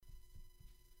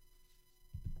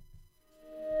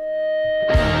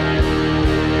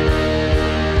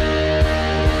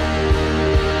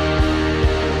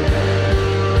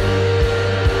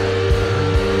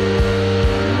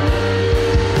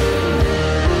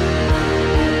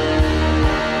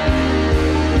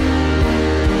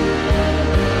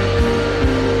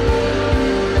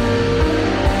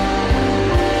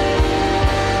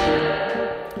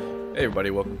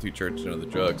to Church and the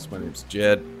Drugs. My name's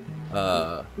Jed.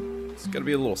 It's going to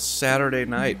be a little Saturday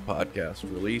night podcast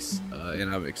release,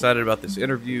 and I'm excited about this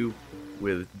interview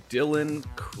with Dillon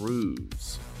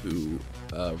Cruz, who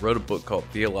wrote a book called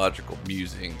Theological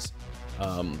Musings,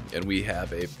 and we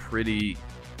have a pretty,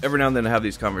 every now and then I have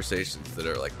these conversations that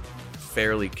are like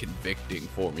fairly convicting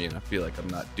for me, and I feel like I'm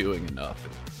not doing enough,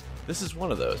 and this is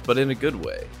one of those, but in a good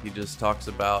way. He just talks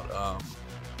about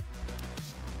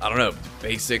I don't know,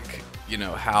 basic,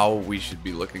 how we should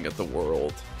be looking at the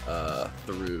world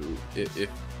through if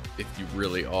you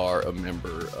really are a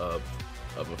member of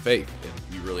a faith and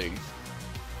you really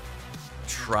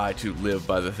try to live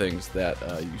by the things that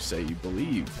you say you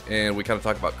believe. And we kind of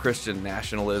talk about Christian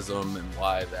nationalism and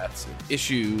why that's an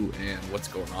issue and what's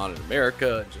going on in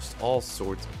America and just all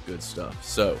sorts of good stuff.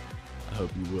 So I hope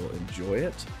you will enjoy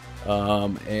it.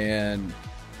 And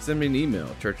send me an email,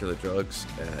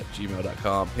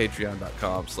 churchofthedrugs@gmail.com,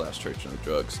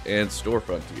 patreon.com/churchofthedrugs, and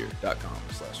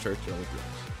storefrontier.com/churchofthedrugs.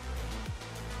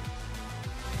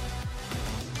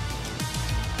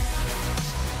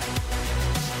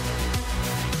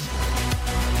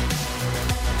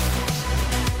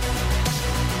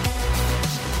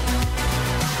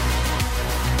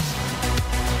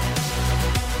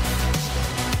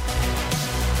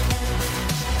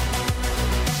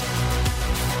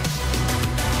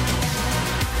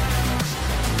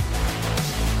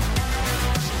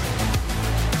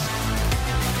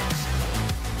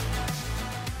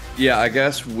 Yeah, I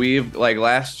guess we've, like,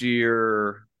 last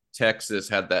year, Texas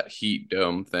had that heat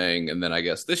dome thing, and then I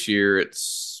guess this year it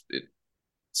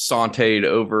sauteed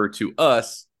over to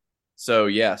us. So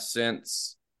yeah,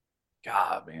 since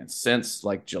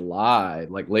like July,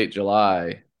 like late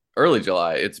July, early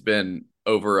July, it's been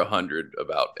over 100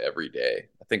 about every day.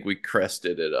 I think we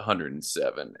crested at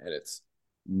 107, and it's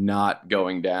not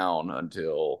going down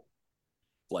until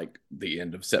like the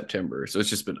end of September. So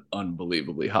it's just been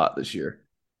unbelievably hot this year.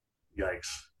 Yikes.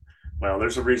 Well,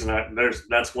 there's a reason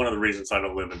that's one of the reasons I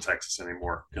don't live in Texas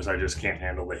anymore, because I just can't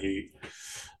handle the heat.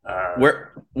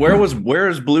 Where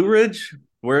is Blue Ridge?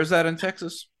 Where is that in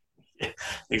Texas?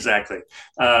 Exactly.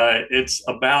 It's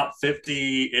about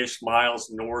 50-ish miles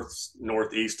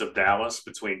northeast of Dallas,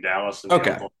 between Dallas and the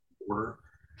Oklahoma border.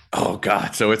 Oh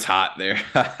God, so it's hot there.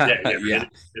 Yeah.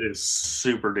 It is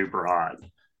super duper hot.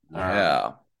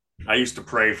 Yeah. I used to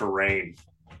pray for rain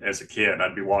as a kid.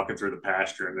 I'd be walking through the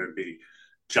pasture and there'd be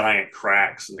giant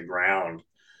cracks in the ground,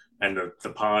 and the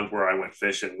pond where I went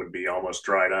fishing would be almost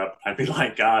dried up. I'd be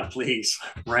like, God, please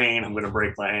rain. I'm going to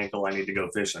break my ankle. I need to go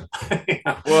fishing.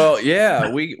 Well,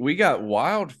 yeah, we got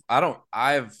wild.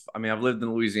 I've lived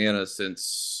in Louisiana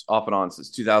off and on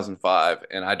since 2005.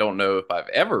 And I don't know if I've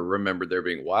ever remembered there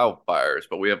being wildfires,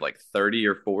 but we have like 30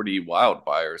 or 40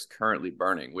 wildfires currently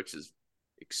burning, which is,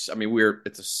 it's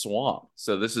a swamp.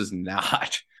 So this is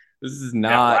not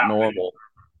normal.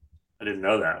 I didn't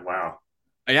know that. Wow.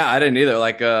 Yeah, I didn't either.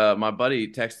 Like, my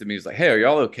buddy texted me. He's like, "Hey, are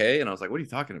y'all okay?" And I was like, "What are you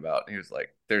talking about?" And he was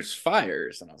like, "There's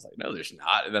fires." And I was like, "No, there's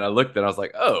not." And then I looked and I was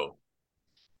like, "Oh,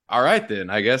 all right then.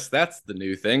 I guess that's the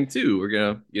new thing too. We're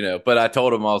gonna, But I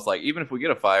told him, I was like, even if we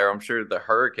get a fire, I'm sure the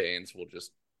hurricanes will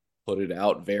just put it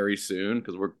out very soon,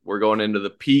 because we're going into the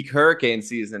peak hurricane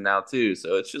season now too.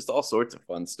 So it's just all sorts of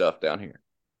fun stuff down here.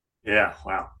 Yeah.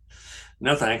 Wow.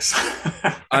 No, thanks.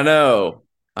 I know.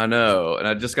 And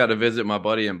I just got to visit my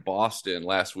buddy in Boston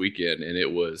last weekend, and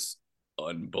it was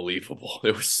unbelievable.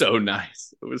 It was so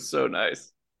nice.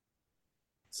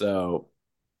 So,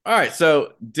 all right.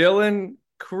 So, Dillon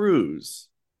Cruz,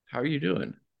 how are you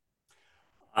doing?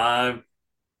 I'm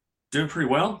doing pretty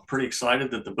well. Pretty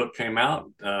excited that the book came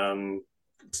out.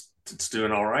 It's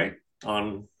doing all right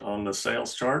on the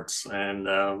sales charts,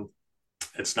 and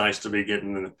it's nice to be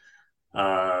getting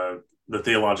the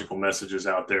theological messages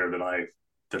out there that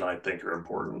I think are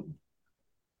important.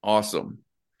 Awesome.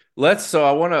 I'm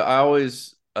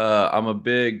a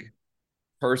big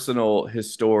personal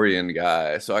historian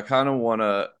guy. So I kind of want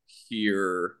to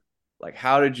hear, like,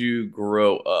 how did you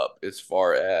grow up, as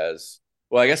far as,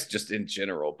 well, I guess just in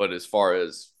general, but as far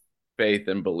as faith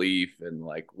and belief, and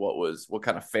like, what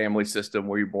kind of family system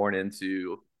were you born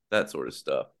into, that sort of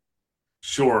stuff.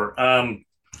 Sure.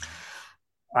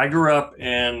 I grew up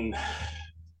in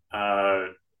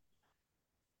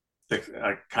kind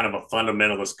of a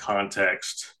fundamentalist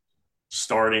context,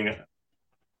 starting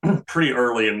pretty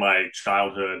early in my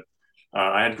childhood.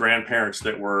 I had grandparents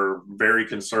that were very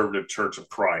conservative Church of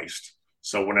Christ.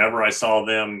 So whenever I saw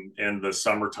them in the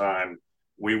summertime,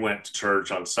 we went to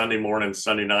church on Sunday morning,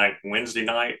 Sunday night, Wednesday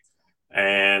night,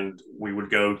 and we would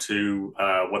go to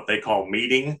what they call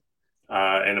meeting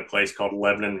in a place called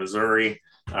Lebanon, Missouri,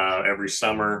 every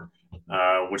summer.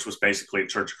 which was basically a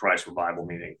Church of Christ revival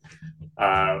meeting.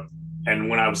 And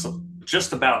when I was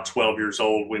just about 12 years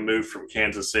old, we moved from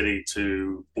Kansas City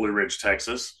to Blue Ridge,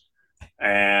 Texas.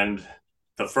 And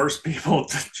the first people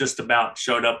that just about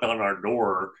showed up on our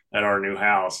door at our new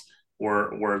house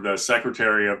were the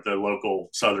secretary of the local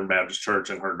Southern Baptist church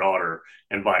and her daughter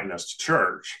inviting us to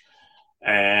church.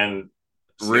 And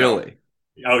Really?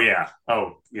 Oh yeah.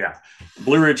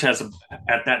 Blue Ridge at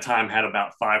that time had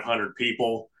about 500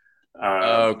 people.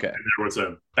 Okay. And there was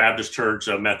a Baptist church,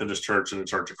 a Methodist church, and a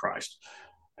Church of Christ.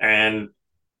 And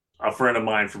a friend of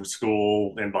mine from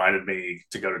school invited me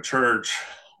to go to church.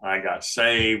 I got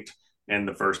saved in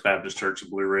the First Baptist Church of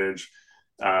Blue Ridge,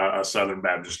 a Southern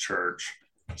Baptist church.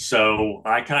 So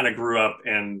I kind of grew up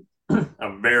in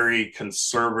a very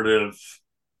conservative,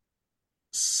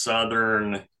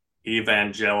 Southern,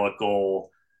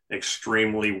 evangelical,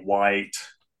 extremely white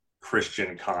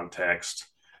Christian context.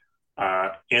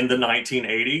 In the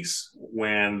 1980s,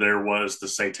 when there was the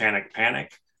Satanic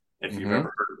Panic, if you've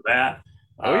ever heard of that.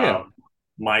 Oh, yeah.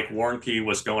 Mike Warnke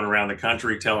was going around the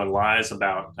country telling lies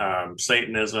about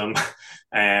Satanism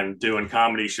and doing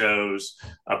comedy shows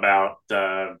about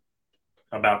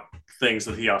things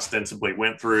that he ostensibly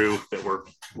went through that were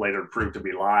later proved to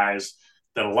be lies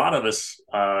that a lot of us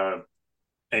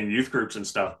and youth groups and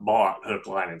stuff bought hook,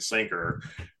 line, and sinker.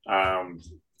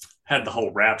 Had the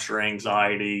whole rapture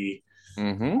anxiety, all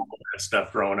that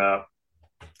stuff growing up.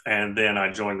 And then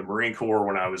I joined the Marine Corps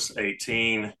when I was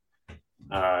 18.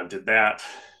 Did that.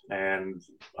 And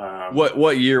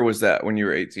what year was that when you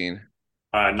were 18?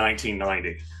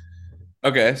 1990.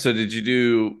 Okay, so did you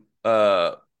do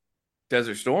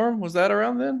Desert Storm? Was that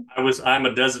around then? I'm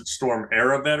a Desert Storm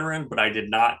era veteran, but I did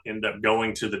not end up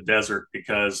going to the desert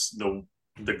because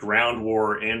the ground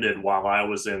war ended while I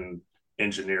was in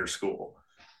engineer school.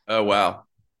 Oh, wow.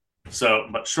 So,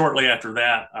 but shortly after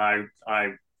that, I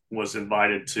was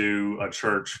invited to a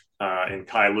church in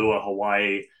Kailua,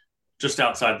 Hawaii, just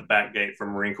outside the back gate from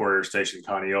Marine Corps Air Station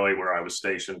Kaneohe, where I was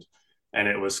stationed. And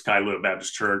it was Kailua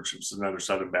Baptist Church. It was another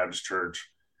Southern Baptist church.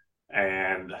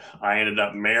 And I ended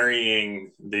up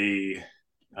marrying the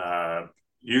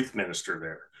youth minister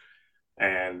there.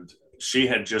 And she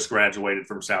had just graduated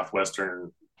from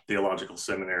Southwestern Theological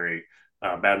Seminary,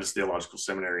 Baptist Theological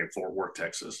Seminary in Fort Worth,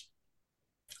 Texas.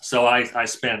 So I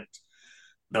spent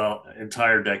the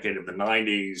entire decade of the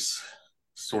 90s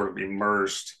sort of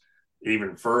immersed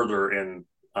even further in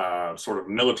sort of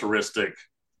militaristic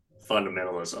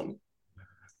fundamentalism.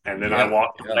 And then I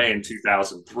walked away in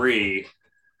 2003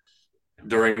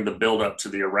 during the buildup to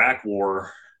the Iraq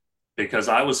War because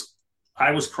I was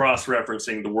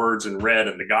cross-referencing the words in red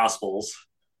in the Gospels,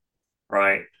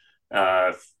 right?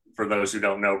 For those who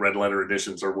don't know, red letter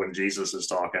editions are when Jesus is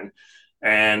talking.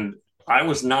 And I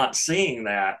was not seeing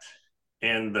that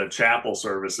in the chapel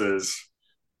services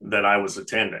that I was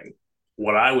attending.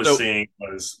 What I was seeing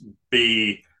was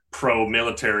be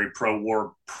pro-military,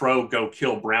 pro-war, pro-go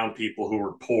kill brown people who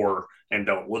are poor and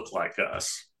don't look like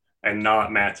us, and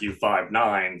not Matthew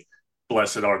 5:9,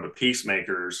 blessed are the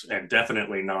peacemakers, and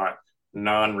definitely not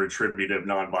non-retributive,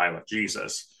 non-violent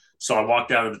Jesus. So I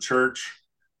walked out of the church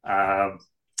and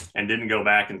didn't go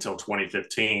back until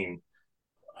 2015,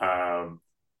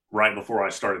 right before I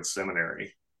started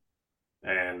seminary.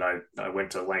 And I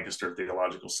went to Lancaster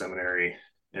Theological Seminary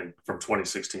from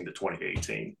 2016 to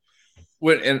 2018.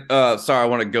 Sorry, I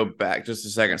want to go back just a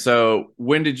second. So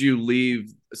when did you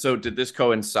leave? So did this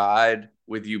coincide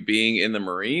with you being in the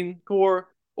Marine Corps,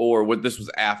 or this was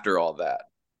after all that?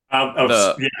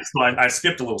 So I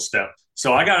skipped a little step.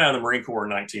 So I got out of the Marine Corps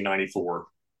in 1994.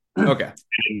 Okay.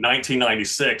 In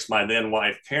 1996, my then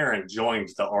wife, Karen, joined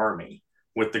the Army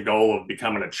with the goal of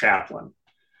becoming a chaplain.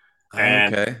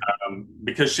 And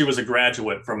because she was a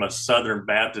graduate from a Southern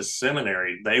Baptist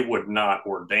seminary, they would not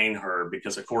ordain her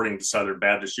because according to Southern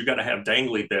Baptist, you got to have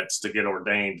dangly bits to get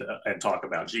ordained and talk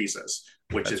about Jesus,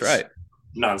 which is right.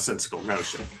 Nonsensical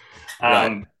notion.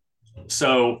 Right.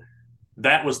 So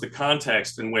that was the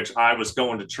context in which I was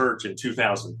going to church in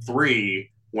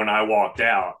 2003 when I walked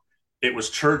out. It was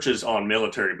churches on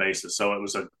military bases. So it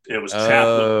was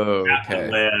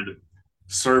chaplain-led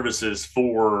services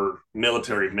for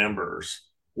military members,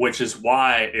 which is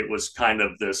why it was kind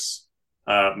of this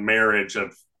marriage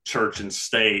of church and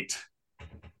state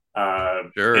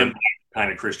kind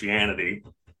of Christianity.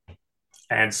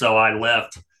 And so I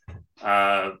left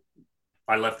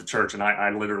the church and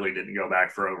I literally didn't go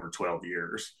back for over 12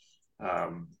 years.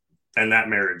 And that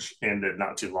marriage ended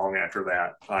not too long after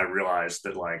that. I realized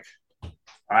that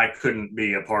I couldn't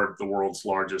be a part of the world's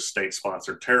largest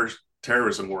state-sponsored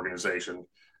terrorism organization,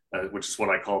 which is what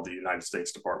I call the United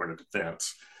States Department of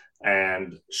Defense.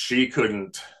 and she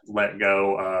couldn't let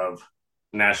go of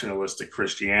nationalistic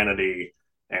Christianity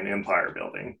and empire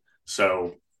building.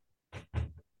 So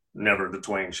never the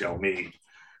twain shall meet.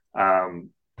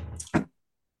 Um,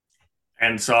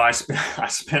 and so I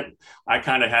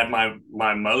kind of had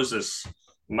my Moses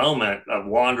moment of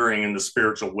wandering in the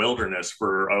spiritual wilderness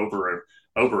for over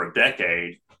a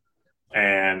decade.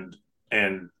 And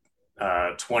in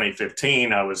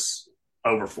 2015, I was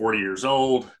over 40 years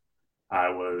old. I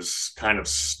was kind of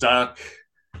stuck,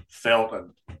 felt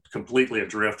completely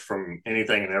adrift from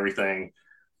anything and everything.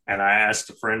 And I asked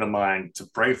a friend of mine to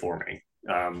pray for me.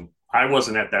 I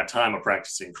wasn't at that time a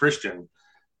practicing Christian,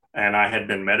 and I had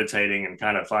been meditating and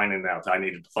kind of finding out I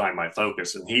needed to find my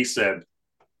focus. And he said,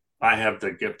 I have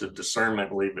the gift of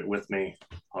discernment. Leave it with me.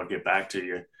 I'll get back to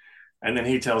you. And then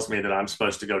he tells me that I'm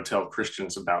supposed to go tell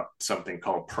Christians about something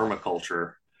called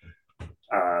permaculture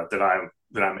that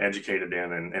I'm educated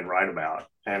in and write about.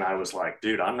 And I was like,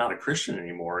 dude, I'm not a Christian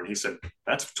anymore. And he said,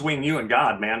 that's between you and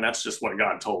God, man. That's just what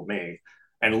God told me.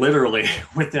 And literally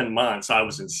within months, I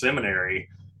was in seminary,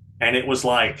 and it was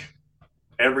like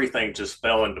everything just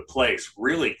fell into place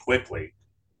really quickly.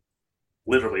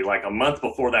 Literally, like a month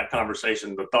before that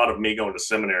conversation, the thought of me going to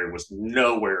seminary was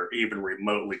nowhere even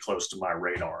remotely close to my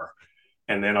radar.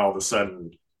 And then all of a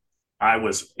sudden, I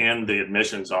was in the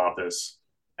admissions office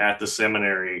at the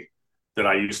seminary that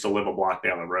I used to live a block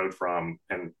down the road from,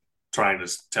 and trying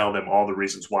to tell them all the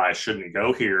reasons why I shouldn't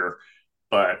go here,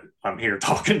 but I'm here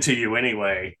talking to you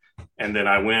anyway. And then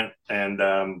I went and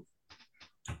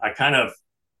I kind of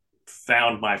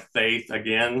found my faith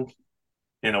again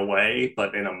in a way,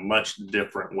 but in a much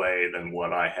different way than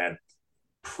what I had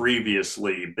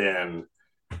previously been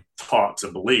taught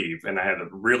to believe. And I had a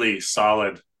really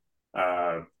solid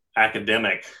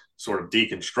academic sort of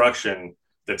deconstruction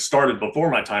that started before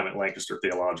my time at Lancaster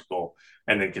Theological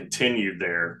and then continued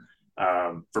there.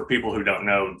 For people who don't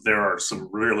know, there are some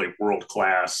really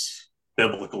world-class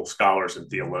biblical scholars and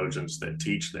theologians that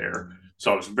teach there.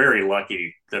 So I was very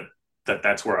lucky that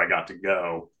that's where I got to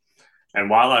go. And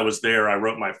while I was there, I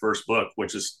wrote my first book,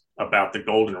 which is about the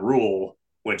Golden Rule,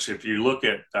 which if you look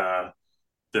at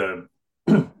the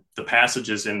the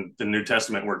passages in the New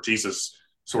Testament where Jesus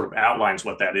sort of outlines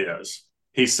what that is,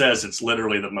 he says it's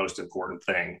literally the most important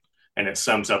thing. And it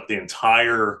sums up the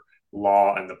entire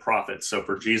law and the prophets. So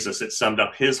for Jesus, it summed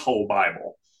up his whole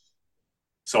Bible.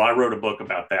 So I wrote a book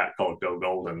about that called Go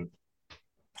Golden,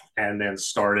 and then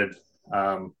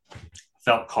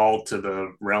felt called to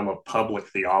the realm of public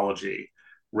theology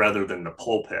rather than the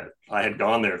pulpit. I had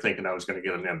gone there thinking I was going to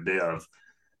get an MDiv,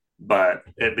 but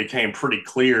it became pretty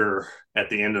clear at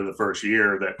the end of the first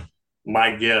year that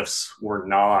my gifts were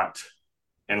not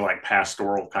in like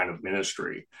pastoral kind of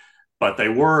ministry, but they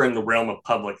were in the realm of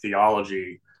public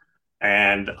theology.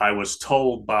 And I was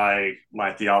told by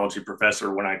my theology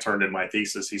professor when I turned in my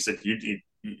thesis, he said,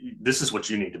 this is what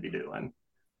you need to be doing.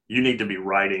 You need to be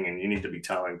writing, and you need to be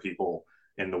telling people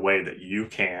in the way that you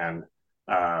can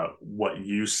what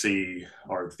you see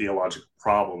are theological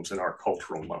problems in our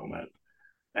cultural moment.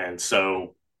 And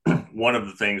so one of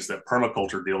the things that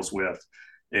permaculture deals with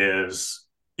is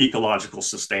ecological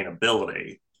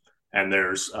sustainability. And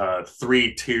there's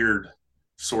three-tiered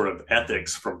sort of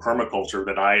ethics from permaculture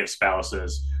that I espouse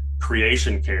as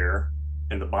creation care.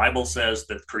 And the Bible says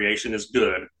that creation is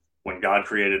good. When God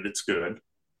created, it's good.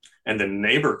 And then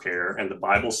neighbor care. And the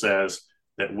Bible says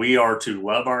that we are to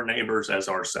love our neighbors as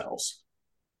ourselves,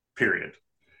 period.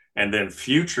 And then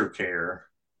future care,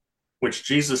 which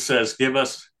Jesus says, give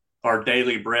us our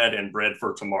daily bread and bread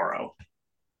for tomorrow,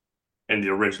 in the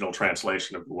original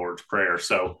translation of the Lord's Prayer.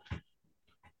 So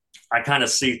I kind of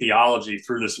see theology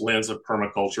through this lens of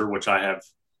permaculture, which I have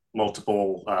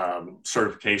multiple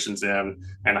certifications in,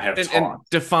 and I have taught.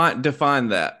 And define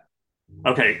that.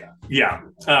 Okay, yeah.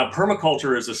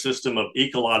 Permaculture is a system of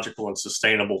ecological and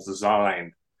sustainable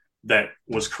design that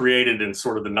was created in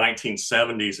sort of the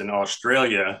 1970s in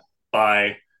Australia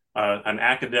by an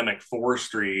academic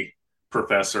forestry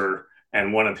professor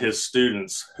and one of his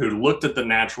students who looked at the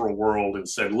natural world and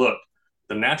said, look,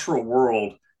 the natural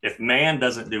world, if man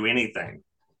doesn't do anything,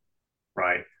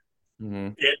 right,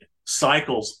 it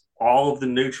cycles all of the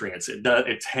nutrients.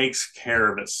 It takes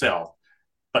care of itself.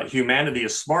 But humanity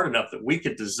is smart enough that we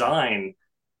could design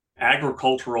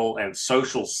agricultural and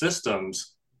social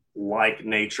systems like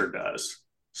nature does.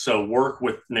 So work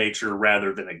with nature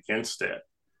rather than against it.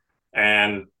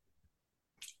 And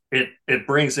it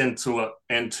brings into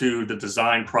the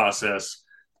design process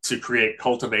to create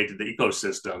cultivated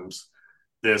ecosystems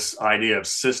this idea of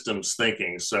systems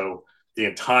thinking. So the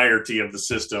entirety of the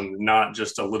system, not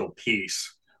just a little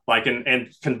piece. Like in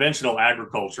conventional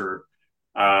agriculture,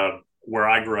 Where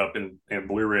I grew up in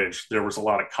Blue Ridge, there was a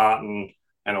lot of cotton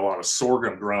and a lot of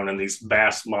sorghum grown in these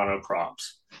vast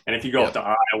monocrops. And if you go up Yep.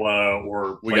 to Iowa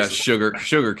or We got places like,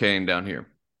 sugar cane down here.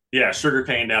 yeah,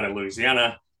 sugarcane down in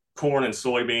Louisiana, corn and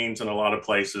soybeans in a lot of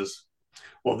places.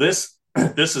 Well, this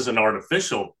this is an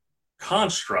artificial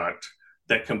construct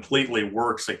that completely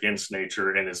works against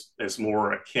nature and is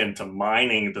more akin to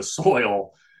mining the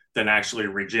soil than actually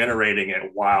regenerating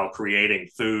it while creating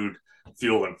food,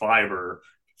 fuel, and fiber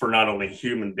for not only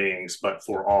human beings but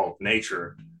for all of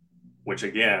nature, which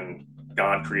again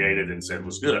God created and said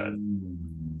was good.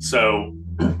 So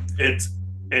it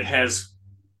it has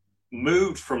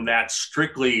moved from that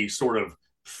strictly sort of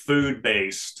food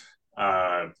based,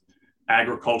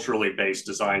 agriculturally based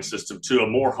design system to a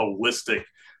more holistic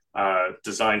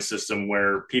design system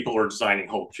where people are designing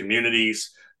whole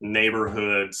communities,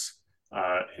 neighborhoods,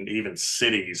 and even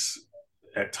cities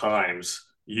at times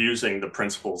using the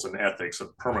principles and ethics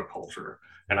of permaculture.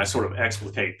 And I sort of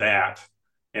explicate that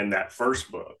in that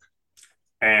first book.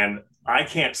 And I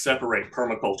can't separate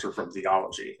permaculture from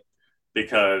theology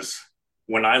because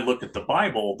when I look at the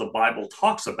Bible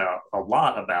talks about a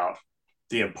lot about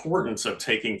the importance of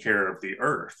taking care of the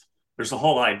earth. There's a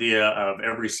whole idea of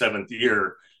every seventh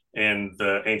year in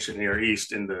the ancient Near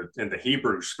East in the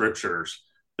Hebrew scriptures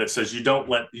that says you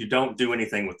don't do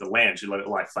anything with the land. You let it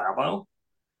lie fallow,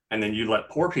 and then you let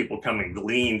poor people come and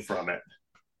glean from it,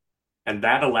 and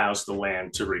that allows the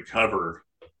land to recover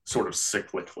sort of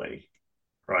cyclically,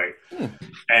 right?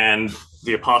 And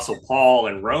the Apostle Paul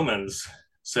in Romans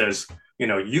says, you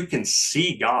know, you can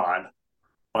see God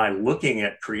by looking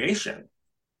at creation,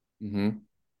 Mm-hmm.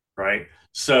 right?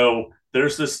 So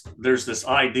there's this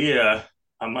idea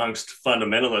amongst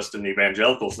fundamentalists and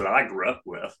evangelicals that I grew up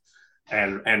with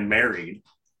and married,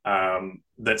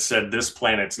 that said this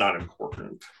planet's not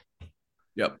important.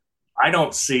 Yep. I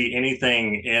don't see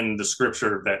anything in the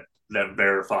scripture that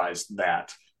verifies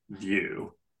that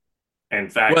view. In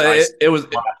fact, Well, I see it was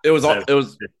says, it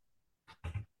was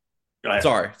go ahead.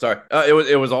 sorry.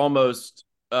 It was almost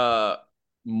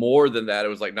more than that. It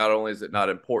was like not only is it not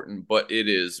important, but it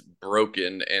is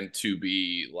broken and to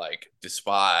be like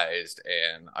despised.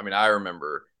 And I mean, I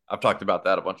remember I've talked about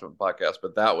that a bunch on podcasts,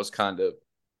 but that was kind of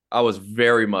I was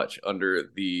very much under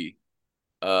the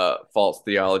false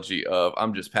theology of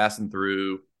I'm just passing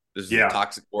through. This is a Yeah,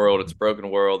 toxic world. It's a broken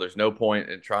world. There's no point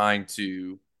in trying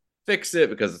to fix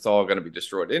it because it's all going to be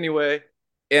destroyed anyway.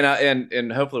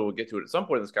 And hopefully we'll get to it at some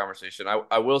point in this conversation.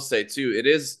 I will say too, it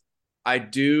is I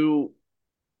do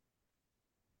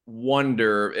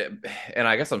wonder, and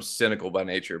I guess I'm cynical by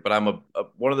nature, but I'm a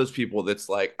one of those people that's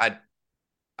like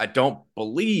I don't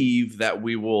believe that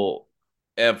we will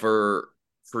ever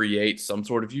create some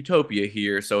sort of utopia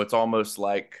here. So it's almost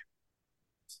like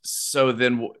so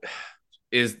then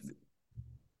is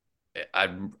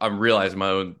I'm realizing my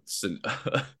own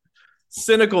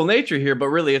cynical nature here, but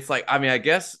really it's like I mean I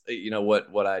guess you know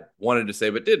what I wanted to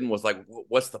say but didn't was like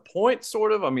what's the point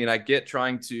sort of. I mean I get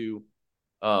trying to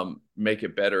make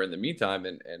it better in the meantime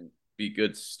and be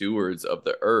good stewards of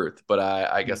the earth, but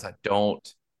I guess I don't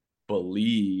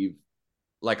believe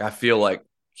like I feel like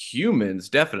humans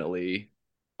definitely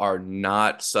are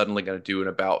not suddenly going to do an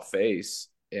about face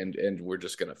and we're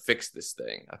just going to fix this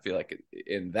thing. I feel like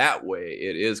in that way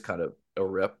it is kind of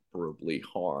irreparably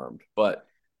harmed, but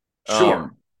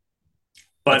sure.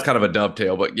 that's But kind of a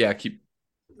dovetail. But yeah, keep.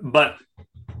 but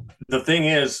the thing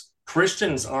is,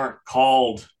 Christians aren't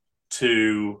called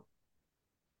to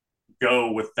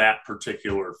go with that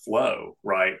particular flow,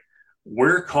 right?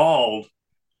 We're called,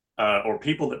 or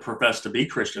people that profess to be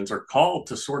Christians are called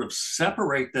to sort of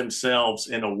separate themselves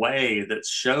in a way that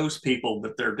shows people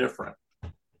that they're different,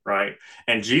 right?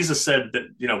 And Jesus said that,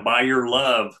 you know, by your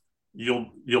love,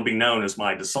 you'll be known as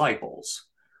my disciples.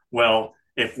 Well,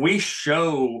 if we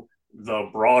show the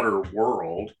broader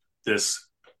world this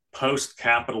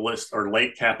post-capitalist or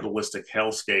late capitalistic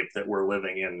hellscape that we're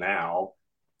living in now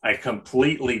a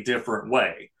completely different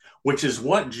way, which is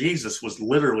what Jesus was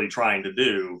literally trying to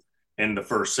do in the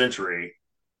first century.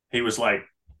 He was like,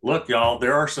 look, y'all,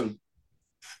 there are some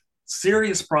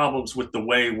serious problems with the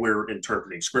way we're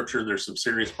interpreting scripture. There's some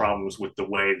serious problems with the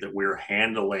way that we're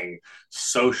handling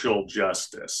social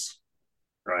justice,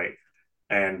 right?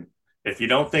 And if you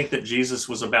don't think that Jesus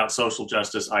was about social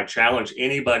justice, I challenge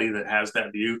anybody that has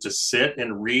that view to sit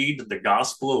and read the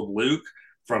Gospel of Luke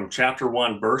from chapter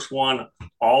 1, verse 1,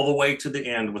 all the way to the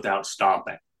end without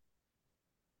stopping.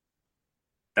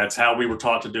 That's how we were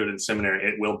taught to do it in seminary.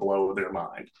 It will blow their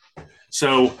mind.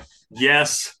 So,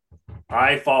 yes,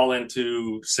 I fall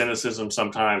into cynicism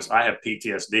sometimes. I have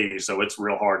PTSD, so it's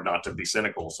real hard not to be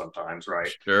cynical sometimes, right?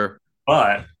 Sure.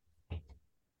 But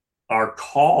our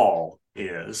call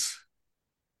is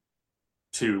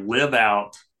to live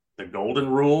out the golden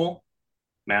rule,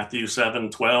 Matthew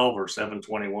 7:12 or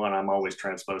 7:21. I'm always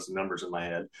transposing numbers in my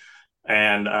head.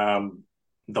 And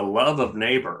the love of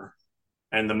neighbor.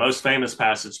 And the most famous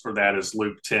passage for that is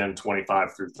Luke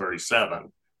 10:25 through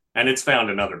 37. And it's found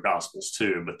in other gospels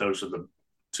too, but those are the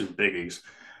two biggies.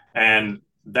 And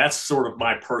that's sort of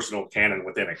my personal canon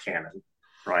within a canon,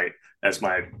 right? As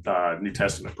my New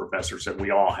Testament professor said,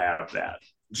 we all have that.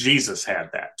 Jesus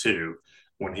had that too,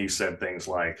 when he said things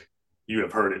like, "You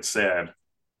have heard it said,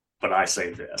 but I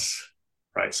say this."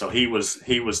 Right. So he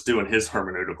was doing his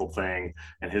hermeneutical thing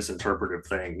and his interpretive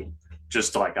thing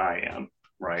just like I am.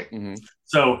 Right. Mm-hmm.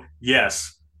 So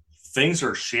yes, things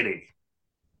are shitty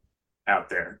out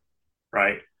there.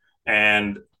 Right.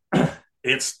 And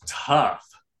it's tough,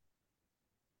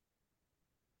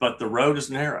 but the road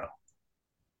is narrow,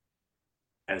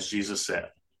 as Jesus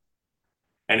said.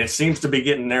 And it seems to be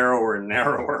getting narrower and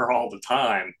narrower all the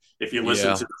time. If you listen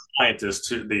Yeah. to the scientists,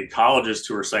 to the ecologists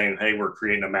who are saying, "Hey, we're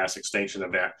creating a mass extinction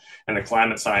event," and the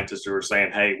climate scientists who are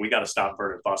saying, "Hey, we got to stop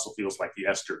burning fossil fuels like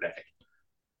yesterday,"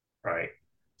 right? Mm-hmm.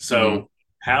 So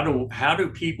how do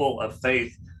people of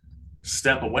faith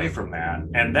step away from that?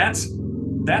 And that's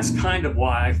kind of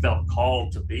why I felt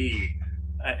called to be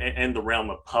in the realm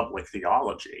of public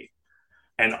theology.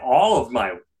 And all of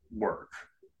my work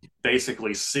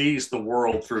basically sees the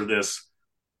world through this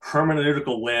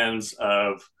hermeneutical lens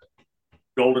of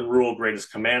golden rule,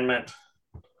 greatest commandment,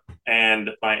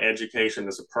 and my education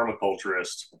as a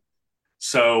permaculturist.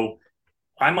 So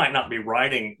I might not be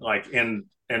writing like in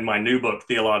my new book,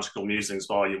 Theological Musings,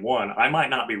 Volume 1, I might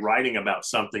not be writing about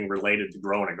something related to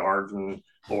growing a garden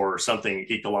or something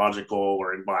ecological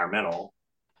or environmental,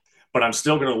 but I'm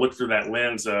still going to look through that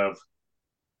lens of,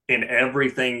 in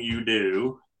everything you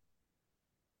do,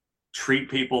 treat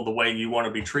people the way you want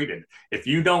to be treated. If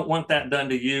you don't want that done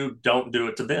to you, don't do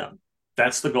it to them.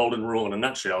 That's the golden rule in a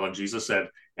nutshell. And Jesus said,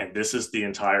 and this is the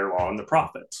entire law and the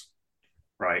prophets,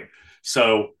 right?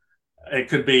 So it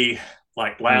could be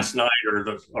like last night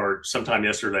or sometime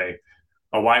yesterday,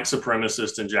 a white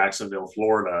supremacist in Jacksonville,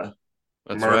 Florida,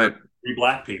 That's right. murdered 3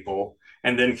 Black people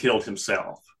and then killed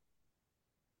himself.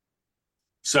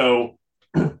 So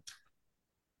in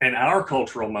our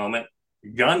cultural moment,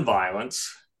 gun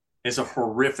violence is a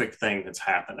horrific thing that's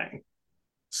happening.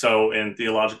 So in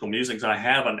Theological Musings, I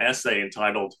have an essay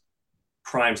entitled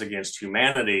Crimes Against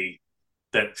Humanity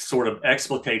that sort of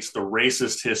explicates the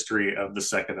racist history of the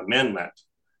Second Amendment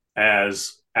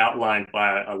as outlined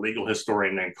by a legal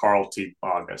historian named Carl T.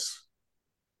 Bogus,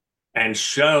 and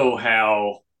show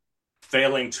how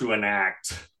failing to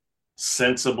enact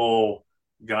sensible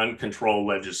gun control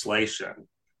legislation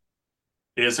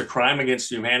is a crime against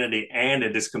humanity, and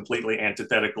it is completely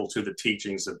antithetical to the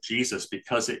teachings of Jesus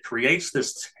because it creates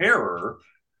this terror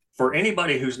for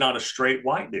anybody who's not a straight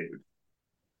white dude.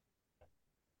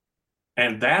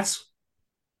 And that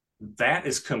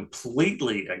is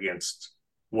completely against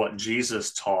what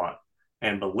Jesus taught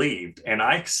and believed. And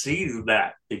I see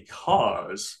that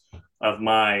because of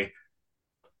my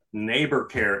neighbor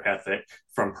care ethic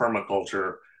from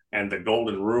permaculture and the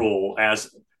golden rule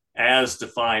as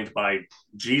defined by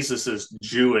Jesus's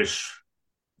Jewish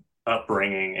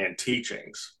upbringing and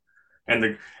teachings.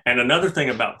 And another thing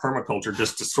about permaculture,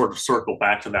 just to sort of circle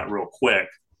back to that real quick,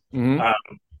 Mm-hmm.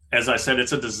 as I said,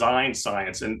 it's a design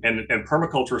science, and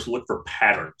permaculturists look for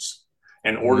patterns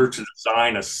in order Mm-hmm. to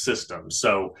design a system.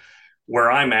 So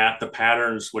where I'm at, the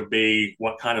patterns would be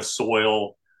what kind of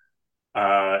soil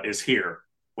is here.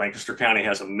 Lancaster County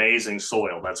has amazing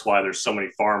soil. That's why there's so many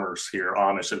farmers here,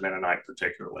 Amish and Mennonite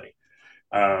particularly.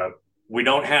 Uh, we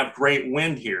don't have great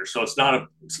wind here, so it's not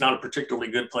a particularly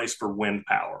good place for wind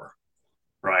power,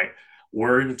 right?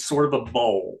 We're in sort of a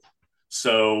bowl,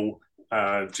 so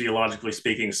geologically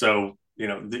speaking. So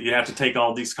you have to take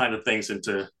all these kind of things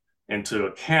into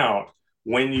account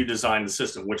when you design the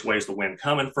system. Which way is the wind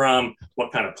coming from?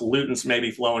 What kind of pollutants may be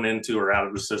flowing into or out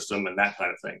of the system, and that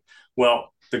kind of thing.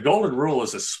 Well, the golden rule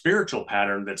is a spiritual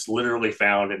pattern that's literally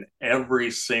found in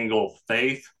every single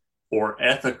faith or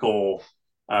ethical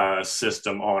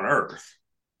system on earth,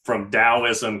 from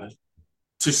Taoism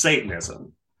to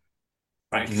Satanism,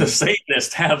 right? Mm-hmm. The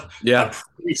Satanists have Yeah. a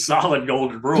pretty solid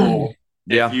golden rule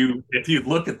if Yeah. you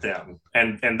look at them,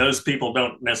 and those people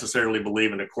don't necessarily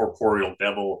believe in a corporeal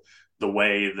devil the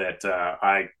way that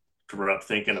I grew up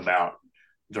thinking about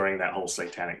during that whole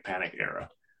satanic panic era,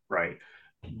 right?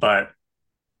 But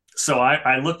so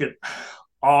I look at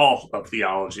all of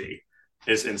theology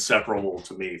is inseparable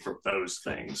to me from those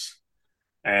things,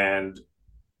 and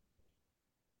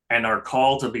our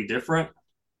call to be different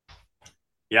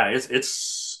Yeah,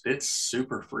 it's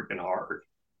super freaking hard.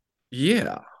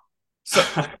 Yeah. So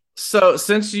so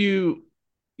since you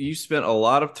spent a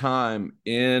lot of time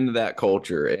in that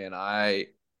culture, and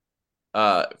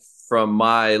uh from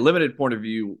my limited point of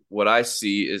view, what I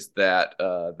see is that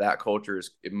that culture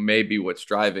is, it may be what's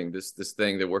driving this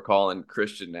thing that we're calling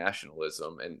Christian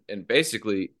nationalism. And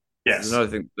basically, this is Yes. another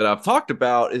thing that I've talked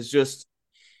about, is just,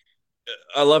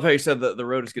 I love how you said that the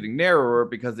road is getting narrower,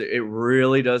 because it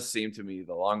really does seem to me,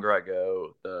 the longer I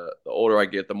go, the older I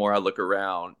get, the more I look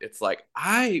around. It's like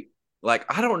I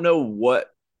don't know what,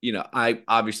 I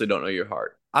obviously don't know your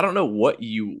heart. I don't know what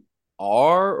you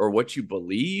are or what you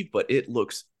believe, but it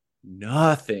looks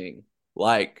nothing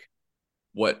like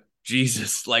what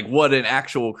Jesus, like what an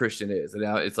actual Christian is. And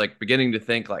now it's like beginning to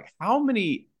think, like, how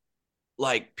many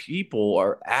like people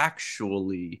are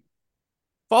actually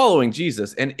following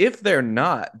Jesus? And if they're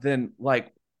not, then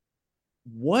like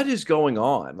what is going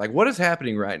on? Like what is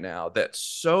happening right now that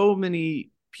so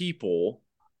many people,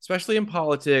 especially in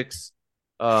politics,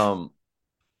 um,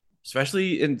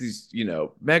 especially in these,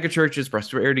 mega churches,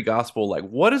 prosperity gospel, like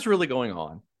what is really going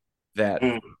on that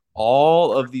Mm.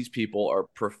 all of these people are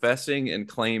professing and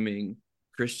claiming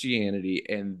Christianity,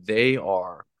 and they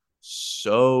are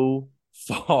so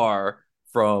far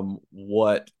from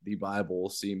what the Bible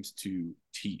seems to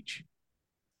teach?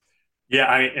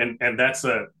 Yeah, and that's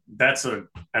an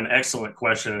excellent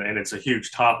question, and it's a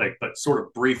huge topic. But sort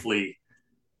of briefly,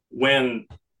 when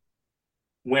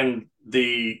when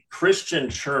the Christian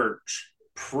Church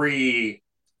pre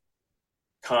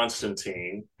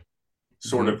Constantine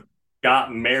sort Hmm. of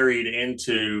got married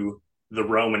into the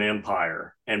Roman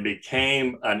Empire and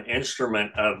became an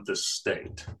instrument of the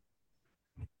state,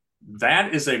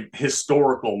 that is a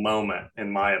historical moment,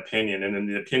 in my opinion, and in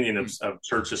the opinion of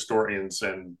church historians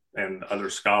and other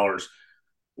scholars,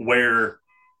 where,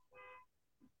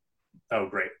 oh,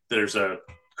 great, there's a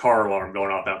car alarm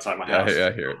going off outside my Yeah, house.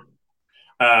 I hear it.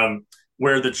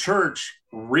 Where the church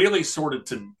really started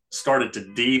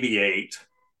to deviate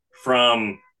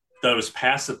from those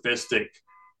pacifistic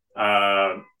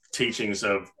uh, teachings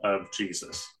of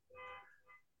Jesus.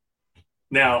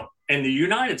 Now, in the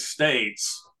United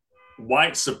States,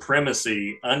 white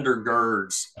supremacy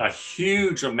undergirds a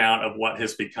huge amount of what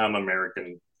has become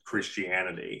American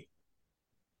Christianity.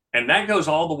 And that goes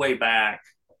all the way back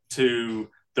to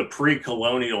the pre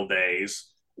colonial days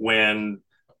when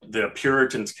the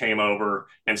Puritans came over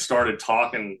and started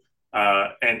talking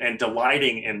and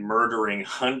delighting in murdering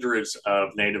hundreds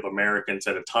of Native Americans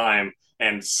at a time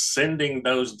and sending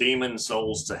those demon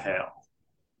souls to hell.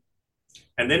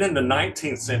 And then in the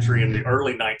 19th century, in the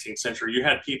early 19th century, you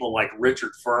had people like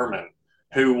Richard Furman,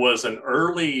 who was an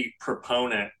early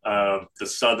proponent of the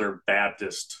Southern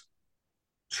Baptist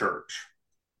Church,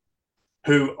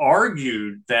 who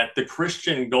argued that the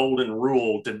Christian Golden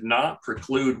Rule did not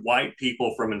preclude white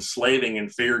people from enslaving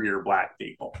inferior black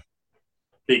people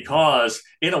because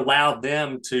it allowed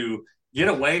them to get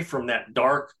away from that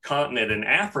dark continent in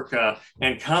Africa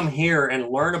and come here and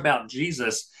learn about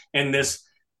Jesus in this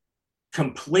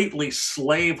completely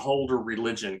slaveholder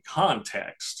religion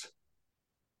context.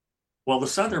 Well, the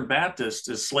Southern Baptist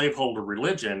is slaveholder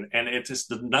religion, and it's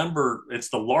the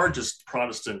largest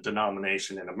Protestant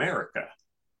denomination in America.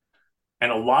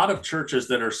 And a lot of churches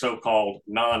that are so called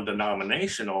non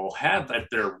denominational have at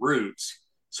their roots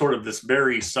sort of this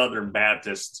very Southern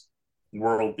Baptist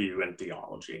worldview and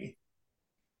theology.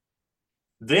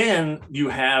 Then you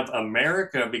have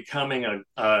America becoming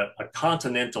a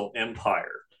continental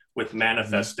empire with Mhm.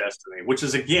 manifest destiny, which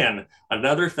is, again,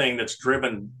 another thing that's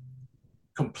driven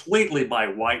completely by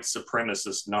white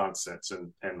supremacist nonsense.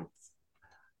 And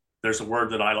there's a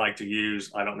word that I like to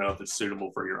use. I don't know if it's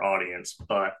suitable for your audience,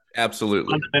 but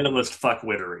Absolutely. fundamentalist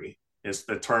fuckwittery is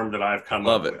the term that I've come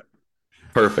Love up it.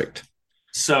 with. Perfect.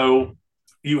 So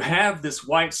you have this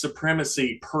white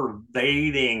supremacy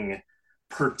pervading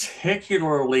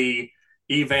particularly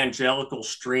evangelical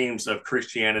streams of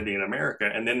Christianity in America.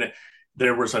 And then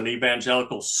there was an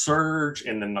evangelical surge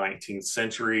in the 19th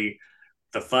century.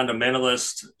 The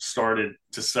fundamentalists started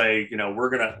to say, we're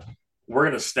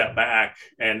gonna step back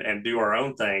and do our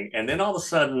own thing, and then all of a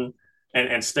sudden,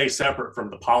 and stay separate from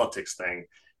the politics thing.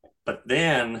 But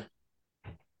then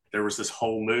there was this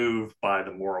whole move by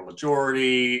the moral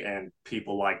majority and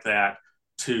people like that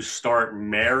to start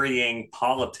marrying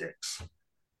politics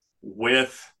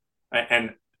with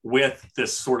and with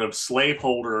this sort of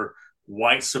slaveholder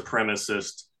white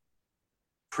supremacist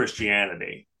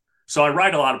Christianity. So I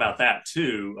write a lot about that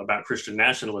too, about Christian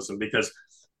nationalism, because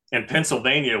in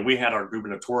Pennsylvania we had our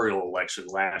gubernatorial election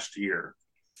last year,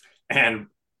 and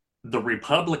the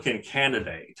Republican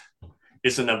candidate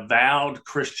is an avowed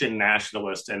Christian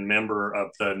nationalist and member of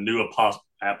the New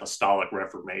Apostolic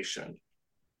Reformation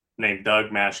named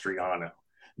Doug Mastriano.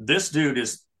 This dude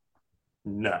is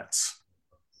nuts,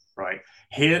 right?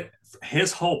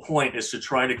 His whole point is to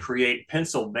try to create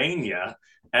Pennsylvania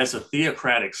as a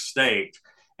theocratic state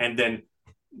and then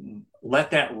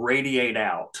let that radiate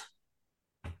out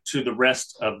to the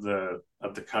rest of the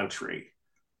country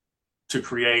to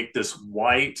create this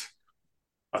white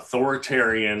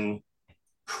authoritarian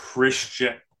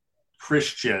Christian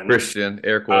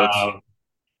air quotes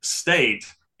state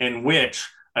in which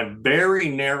a very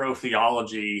narrow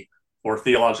theology or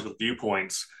theological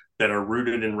viewpoints that are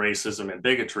rooted in racism and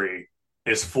bigotry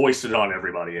is foisted on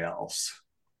everybody else.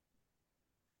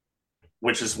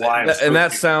 Which is why and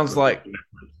that sounds like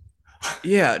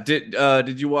yeah.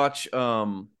 Did you watch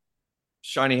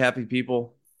Shiny Happy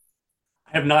People?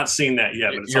 I have not seen that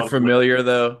yet, but you're familiar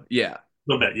though. Yeah, a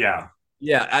little bit. Yeah.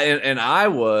 Yeah, and I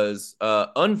was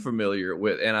unfamiliar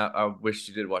with, and I wish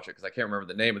you did watch it because I can't remember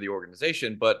the name of the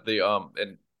organization, but the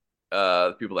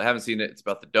people that haven't seen it, it's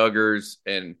about the Duggars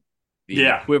and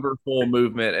the Quiverful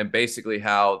movement, and basically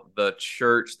how the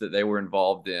church that they were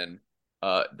involved in,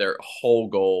 their whole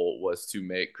goal was to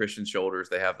make Christian shoulders.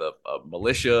 They have a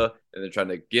militia, and they're trying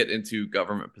to get into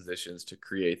government positions to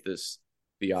create this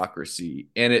theocracy,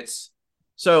 and it's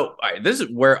so. All right, this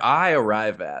is where I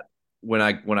arrive at when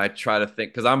I try to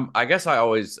think, because I guess I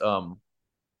always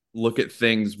look at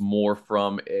things more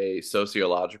from a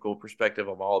sociological perspective.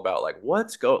 I'm all about like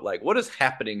what is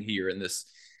happening here in this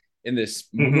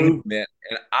movement,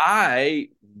 and I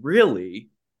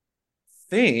really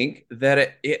think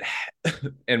that it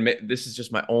and this is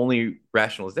just my only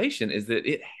rationalization, is that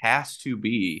it has to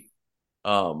be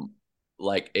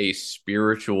like a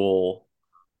spiritual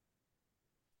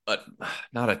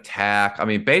not attack. I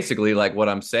mean, basically, like what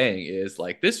I'm saying is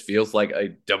like this feels like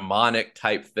a demonic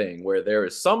type thing where there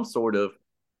is some sort of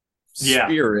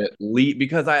spirit lead.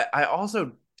 Because I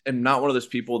also am not one of those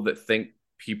people that think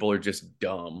people are just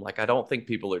dumb. Like I don't think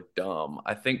people are dumb.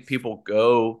 I think people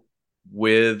go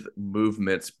with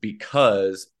movements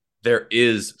because there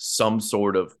is some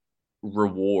sort of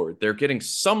reward. They're getting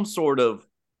some sort of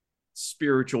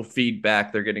spiritual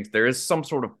feedback. There is some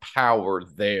sort of power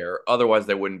there, otherwise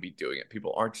they wouldn't be doing it.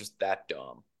 People aren't just that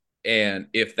dumb. And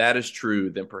if that is true,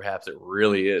 then perhaps it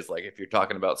really is, like if you're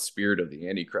talking about spirit of the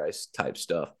Antichrist type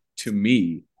stuff, to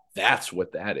me that's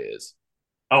what that is.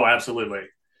 Oh, absolutely.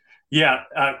 Yeah,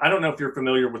 I don't know if you're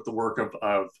familiar with the work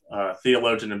of a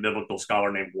theologian and biblical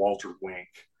scholar named Walter Wink.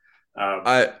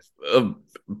 I know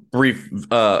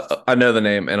the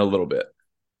name and a little bit.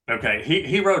 Okay,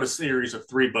 he wrote a series of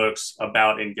 3 books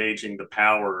about engaging the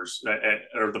powers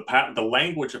or the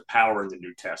language of power in the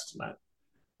New Testament,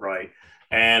 right?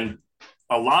 And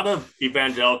a lot of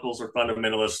evangelicals or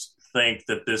fundamentalists think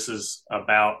that this is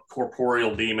about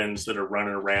corporeal demons that are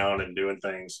running around and doing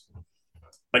things.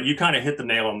 But you kind of hit the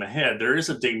nail on the head. There is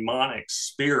a demonic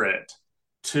spirit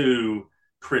to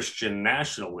Christian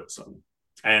nationalism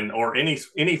and or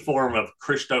any form of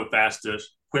Christo-fascist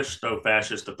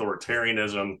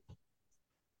authoritarianism,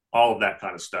 all of that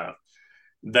kind of stuff.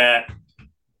 That,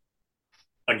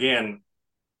 again,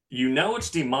 it's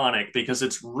demonic because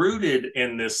it's rooted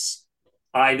in this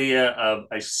idea of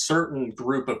a certain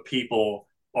group of people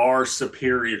are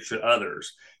superior to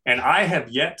others. And I have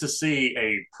yet to see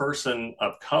a person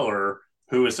of color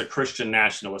who is a Christian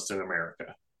nationalist in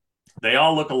America. They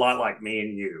all look a lot like me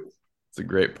and you. It's a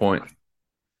great point.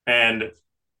 And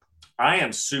I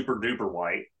am super duper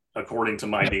white, according to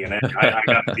my DNA. I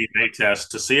got a DNA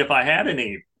test to see if I had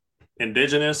any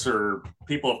indigenous or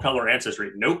people of color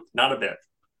ancestry. Nope, not a bit.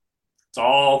 It's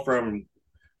all from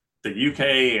the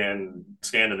UK and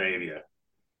Scandinavia.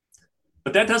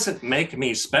 But that doesn't make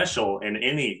me special in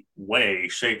any way,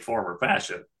 shape, form, or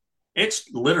fashion. It's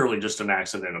literally just an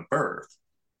accident of birth.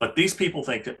 But these people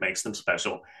think it makes them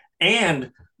special.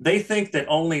 And they think that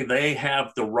only they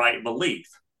have the right belief.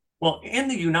 Well, in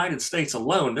the United States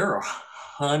alone, there are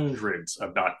hundreds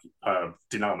of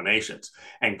denominations.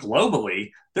 And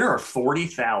globally, there are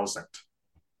 40,000.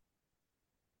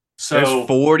 So there's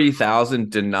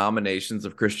 40,000 denominations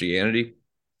of Christianity?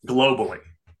 Globally.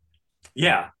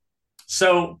 Yeah.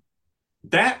 So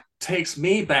that takes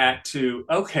me back to,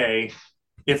 okay,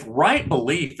 if right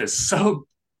belief is so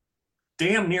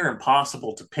damn near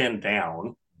impossible to pin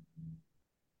down,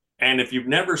 and if you've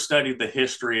never studied the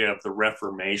history of the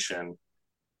Reformation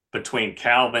between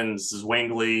Calvin,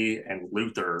 Zwingli, and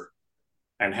Luther,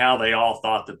 and how they all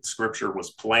thought that scripture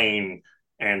was plain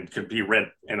and could be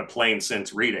read in a plain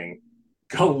sense reading,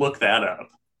 go look that up.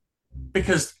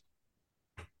 Because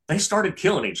they started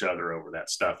killing each other over that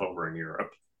stuff over in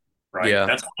Europe. right? Yeah.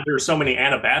 That's why there are so many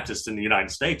Anabaptists in the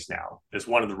United States now. Is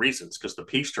one of the reasons, because the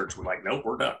Peace Church were like, nope,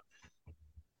 we're done.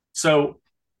 So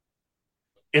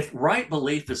if right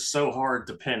belief is so hard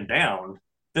to pin down,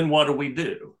 then what do we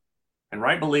do? And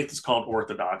right belief is called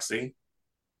orthodoxy,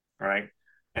 right?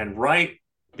 And right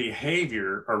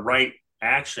behavior or right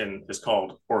action is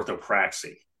called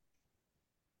orthopraxy,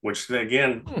 which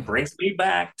again brings me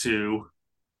back to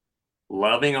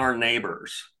loving our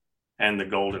neighbors and the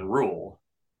golden rule.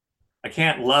 I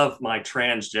can't love my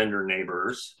transgender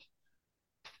neighbors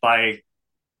by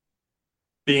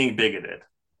being bigoted.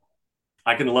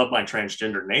 I can love my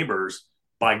transgender neighbors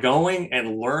by going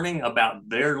and learning about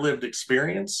their lived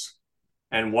experience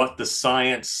and what the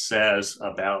science says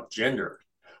about gender.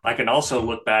 I can also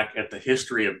look back at the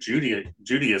history of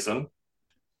Judaism,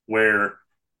 where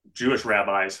Jewish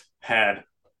rabbis had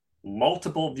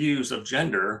multiple views of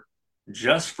gender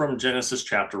just from Genesis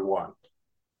chapter 1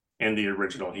 in the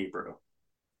original Hebrew.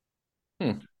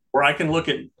 Or I can look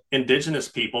at indigenous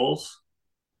peoples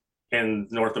in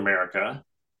North America.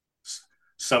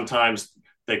 Sometimes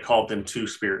they called them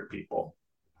two-spirit people.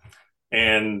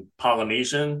 And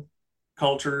Polynesian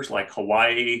cultures like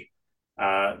Hawaii,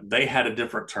 they had a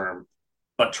different term,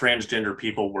 but transgender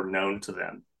people were known to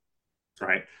them,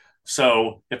 right?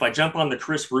 So if I jump on the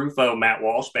Chris Rufo, Matt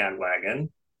Walsh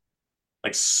bandwagon,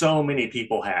 like so many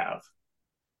people have,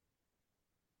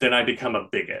 then I become a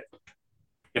bigot.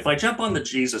 If I jump on the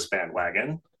Jesus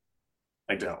bandwagon,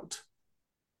 I don't,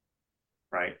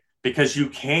 right? Because you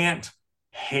can't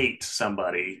hate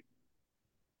somebody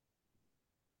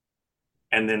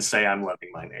and then say, I'm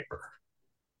loving my neighbor.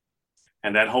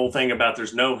 And that whole thing about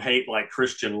there's no hate like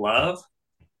Christian love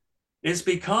is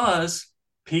because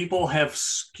people have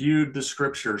skewed the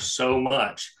scriptures so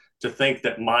much to think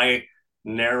that my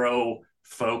narrow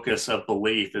focus of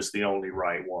belief is the only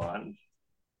right one.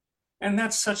 And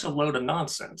that's such a load of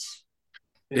nonsense.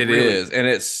 It really is. And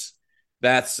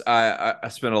I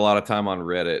spent a lot of time on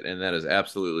Reddit, and that is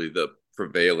absolutely the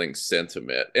prevailing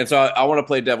sentiment. And so I want to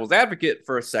play devil's advocate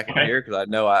for a second here, because I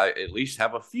know I at least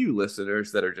have a few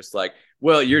listeners that are just like,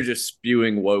 well, you're just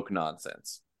spewing woke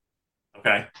nonsense.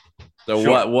 Okay. So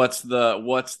sure. what's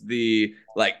the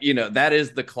like, that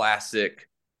is the classic,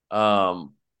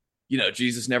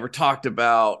 Jesus never talked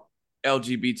about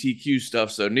LGBTQ stuff,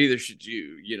 so neither should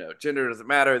you. Gender doesn't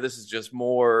matter. This is just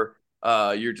more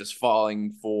you're just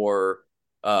falling for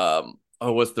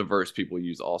what's the verse people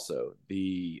use also?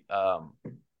 The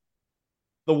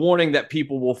warning that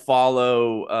people will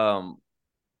follow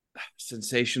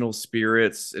sensational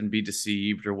spirits and be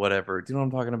deceived or whatever. Do you know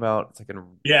what I'm talking about? It's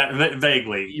like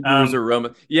vaguely Hebrews or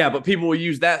Roman. Yeah, but people will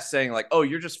use that saying like, "Oh,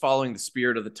 you're just following the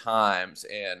spirit of the times,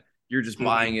 and you're just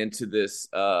buying into this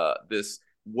this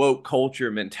woke culture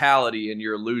mentality, and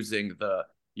you're losing the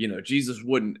Jesus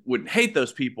wouldn't hate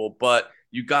those people, but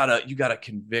you gotta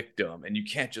convict them, and you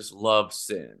can't just love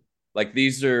sin." Like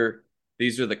these are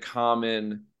the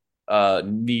common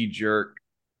knee-jerk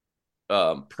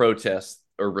protests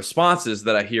or responses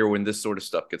that I hear when this sort of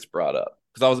stuff gets brought up.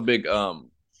 Because I was a big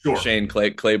Shane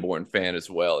Claiborne fan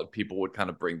as well, and people would kind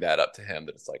of bring that up to him,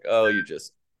 that it's like, oh, you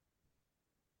just.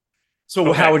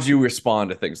 So how would you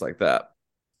respond to things like that?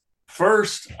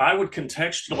 First, I would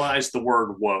contextualize the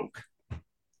word woke.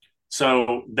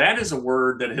 So that is a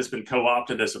word that has been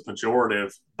co-opted as a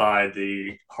pejorative by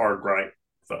the hard right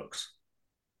folks.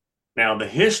 Now, the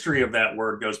history of that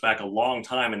word goes back a long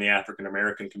time in the African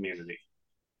American community.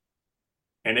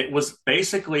 And it was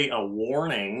basically a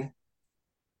warning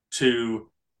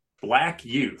to Black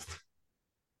youth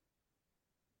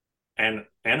and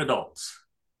adults.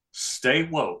 Stay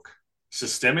woke.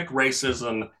 Systemic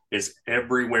racism is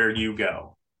everywhere you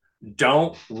go.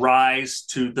 Don't rise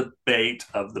to the bait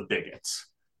of the bigots.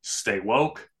 Stay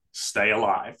woke, stay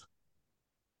alive.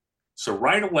 So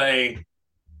right away,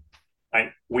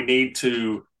 we need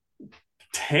to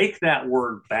take that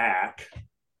word back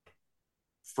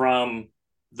from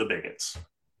the bigots.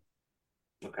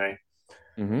 Okay.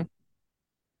 Mm-hmm.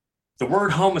 The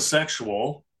word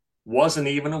homosexual wasn't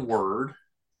even a word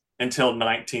until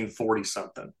 1940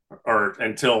 something, or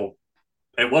until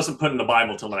it wasn't put in the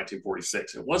Bible until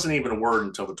 1946. It wasn't even a word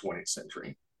until the 20th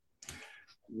century.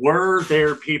 Were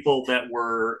there people that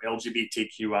were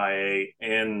LGBTQIA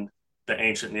in the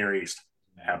ancient Near East?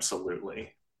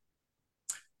 Absolutely.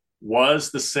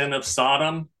 Was the sin of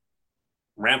Sodom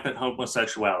rampant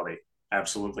homosexuality?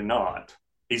 Absolutely not.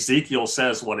 Ezekiel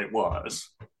says what it was.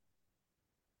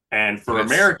 And for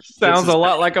America, sounds a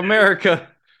lot like America.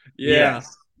 Yeah.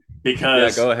 Yes,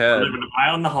 because go ahead. We're living high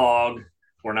on the hog.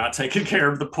 We're not taking care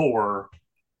of the poor.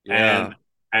 Yeah.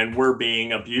 And we're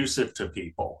being abusive to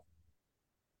people.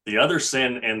 The other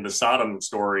sin in the Sodom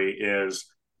story is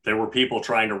there were people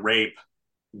trying to rape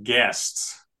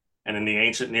guests. And in the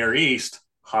ancient Near East,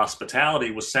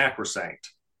 hospitality was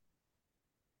sacrosanct.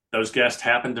 Those guests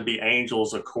happened to be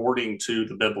angels according to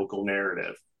the biblical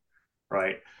narrative,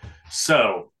 right?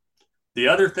 So the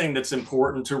other thing that's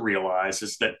important to realize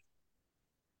is that,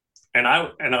 and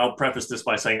I'll preface this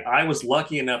by saying I was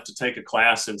lucky enough to take a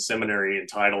class in seminary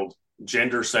entitled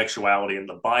Gender, Sexuality in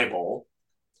the Bible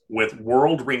with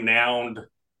world-renowned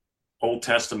Old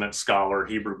Testament scholar,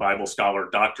 Hebrew Bible scholar,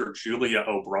 Dr. Julia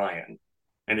O'Brien.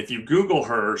 And if you Google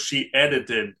her, she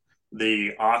edited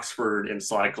the Oxford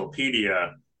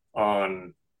Encyclopedia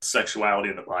on sexuality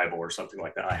in the Bible or something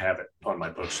like that. I have it on my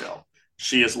bookshelf.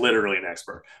 She is literally an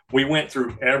expert. We went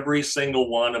through every single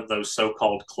one of those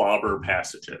so-called clobber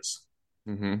passages,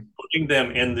 putting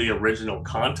them in the original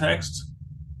context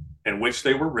in which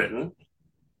they were written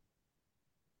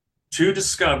to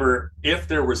discover if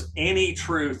there was any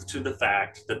truth to the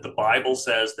fact that the Bible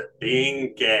says that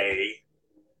being gay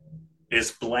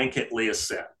is blanketly a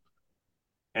sin.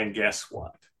 And guess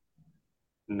what?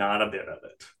 Not a bit of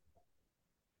it.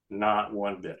 Not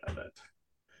one bit of it.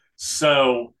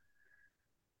 So,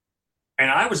 and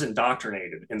I was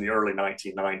indoctrinated in the early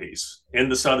 1990s in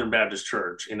the Southern Baptist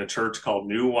Church, in a church called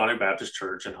New Wanu Baptist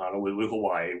Church in Honolulu,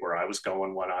 Hawaii, where I was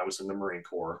going when I was in the Marine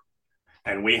Corps.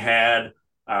 And we had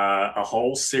a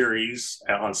whole series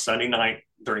on Sunday night,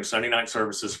 during Sunday night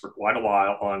services for quite a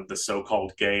while, on the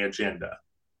so-called gay agenda,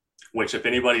 which, if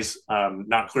anybody's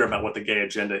not clear about what the gay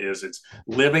agenda is, it's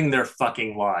living their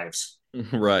fucking lives.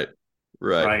 Right.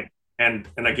 And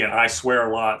again, I swear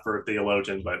a lot for a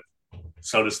theologian, but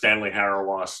so does Stanley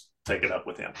Hauerwas. Take it up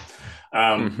with him.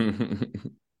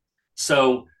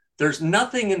 So there's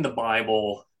nothing in the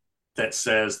Bible that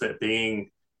says that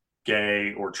being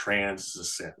gay or trans is a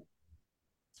sin.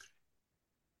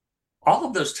 All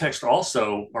of those texts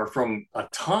also are from a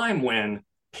time when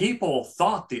people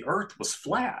thought the earth was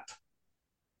flat.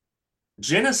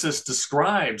 Genesis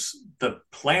describes the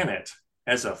planet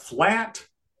as a flat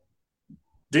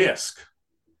disc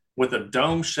with a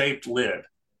dome-shaped lid.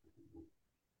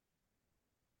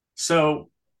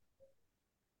 So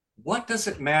what does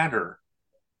it matter,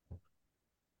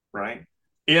 right?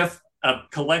 If a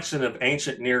collection of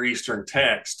ancient Near Eastern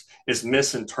text is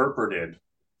misinterpreted.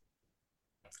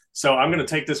 So I'm going to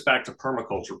take this back to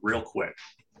permaculture real quick.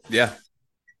 Yeah.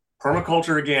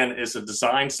 Permaculture, again, is a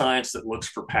design science that looks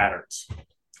for patterns.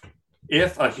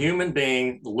 If a human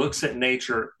being looks at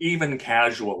nature even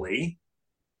casually,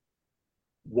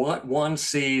 what one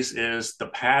sees is the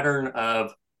pattern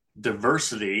of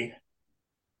diversity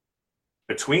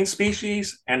between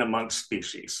species and amongst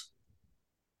species.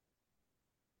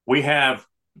 We have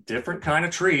different kind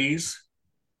of trees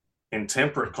in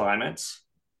temperate climates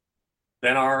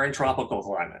than are in tropical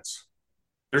climates.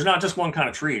 There's not just one kind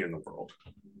of tree in the world.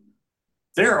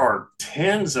 There are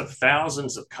tens of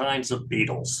thousands of kinds of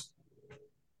beetles.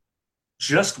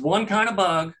 Just one kind of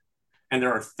bug, and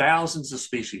there are thousands of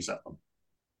species of them.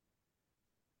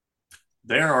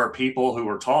 There are people who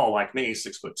are tall like me,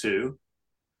 6'2",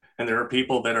 and there are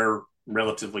people that are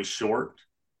relatively short.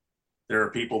 There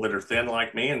are people that are thin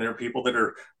like me, and there are people that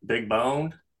are big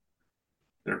boned.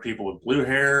 There are people with blue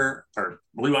hair or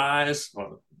blue eyes,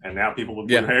 and now people with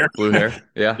blue hair. Blue hair,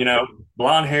 yeah. You know,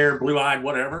 blonde hair, blue eyed,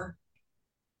 whatever.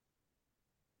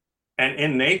 And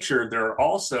in nature, there are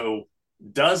also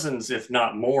dozens, if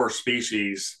not more,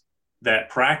 species that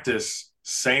practice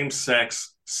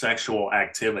same-sex sexual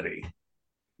activity.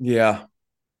 Yeah.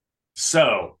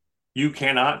 So you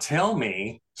cannot tell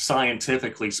me,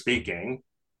 scientifically speaking,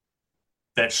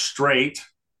 that straight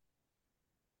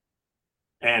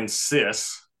and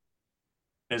cis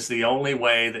is the only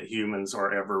way that humans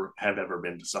have ever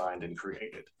been designed and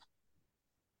created.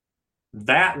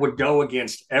 That would go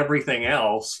against everything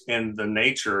else in the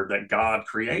nature that God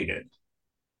created.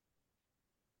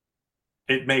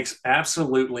 It makes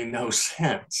absolutely no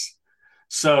sense.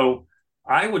 So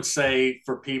I would say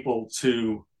for people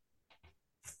to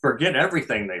forget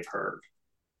everything they've heard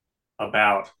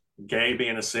about gay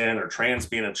being a sin or trans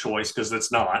being a choice, because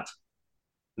it's not.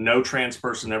 No trans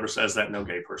person ever says that. No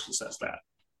gay person says that.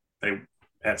 They,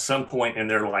 at some point in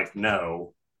their life,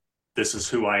 know this is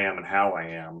who I am and how I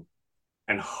am.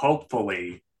 And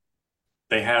hopefully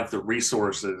they have the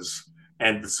resources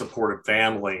and the supportive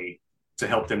family to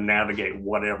help them navigate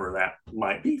whatever that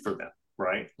might be for them,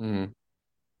 right? Mm.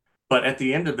 But at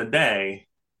the end of the day,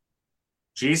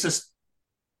 Jesus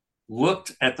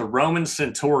looked at the Roman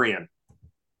centurion,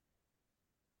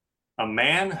 a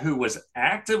man who was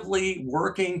actively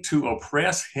working to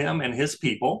oppress him and his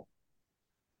people,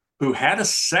 who had a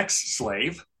sex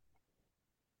slave,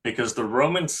 because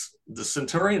the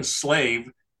centurion's slave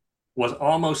was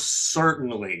almost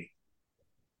certainly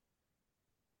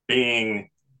being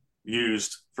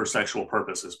used for sexual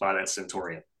purposes by that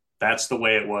centurion. That's the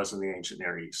way it was in the ancient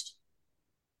Near East.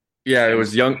 Yeah, it And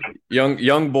was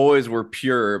young boys were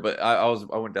pure, but I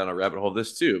went down a rabbit hole of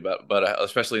this too, but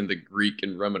especially in the Greek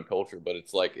and Roman culture. But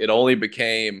it's like it only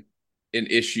became an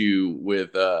issue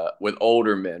with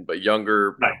older men, but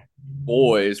younger right.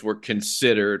 boys were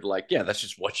considered like, yeah, that's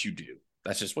just what you do.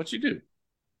 That's just what you do.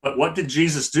 But what did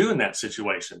Jesus do in that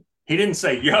situation? He didn't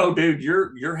say, "Yo, dude,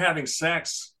 you're having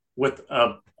sex with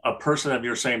a person of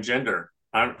your same gender.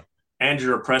 And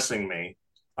you're oppressing me.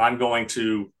 I'm going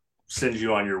to send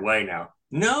you on your way now."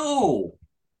 No,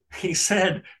 he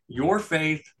said, "Your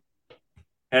faith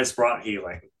has brought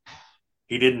healing."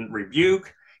 He didn't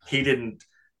rebuke. He didn't.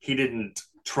 He didn't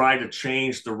try to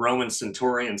change the Roman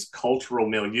centurion's cultural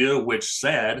milieu, which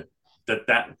said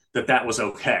that was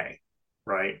okay,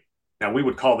 right? Now we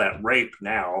would call that rape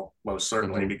now, most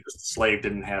certainly, Hmm. because the slave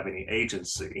didn't have any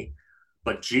agency.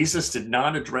 But Jesus did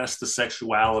not address the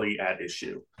sexuality at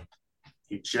issue.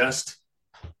 He just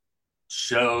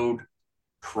showed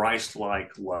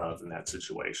Christ-like love in that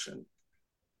situation.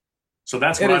 So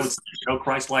that's It what I would is say: show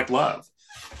Christ-like love,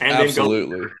 and then go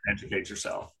absolutely. and educate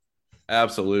yourself.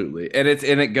 Absolutely. And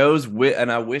it goes with,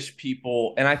 and I wish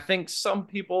people, and I think some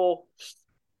people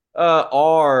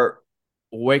are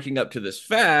waking up to this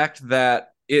fact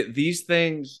that these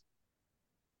things,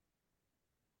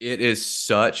 it is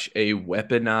such a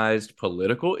weaponized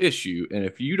political issue. And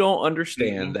if you don't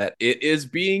understand Mm-hmm. that it is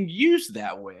being used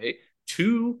that way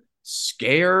to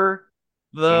scare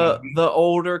Mm-hmm. the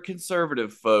older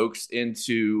conservative folks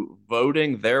into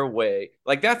voting their way,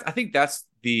 like that's, I think that's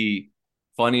the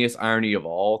funniest irony of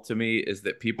all to me, is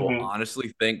that people Mm-hmm.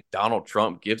 honestly think Donald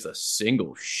Trump gives a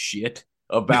single shit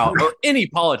about, or any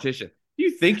politician. Do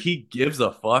you think he gives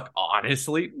a fuck?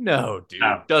 Honestly, no, No, dude,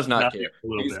 does not not care. a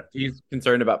little bit. He's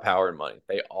concerned about power and money.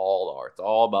 They all are. It's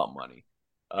all about money.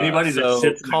 Anybody that So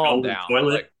sits in a calm golden down.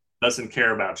 toilet Like, doesn't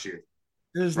care about you,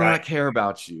 does right? not care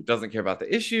about you. Doesn't care about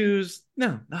the issues.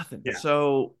 No, nothing. Yeah.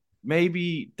 So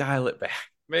maybe dial it back.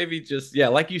 Maybe just, yeah,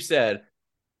 like you said.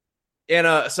 And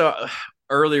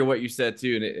earlier what you said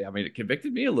too, and I mean it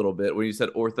convicted me a little bit when you said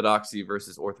orthodoxy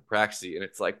versus orthopraxy, and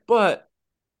it's like, but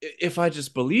if I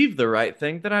just believe the right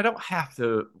thing, then I don't have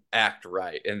to act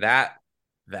right. And that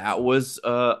was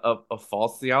a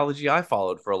false theology I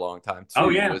followed for a long time Oh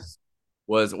too. yeah.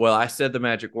 Was well, I said the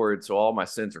magic word, so all my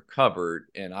sins are covered,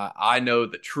 and I know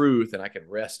the truth, and I can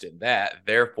rest in that.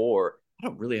 Therefore, I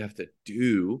don't really have to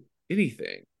do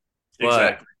anything. But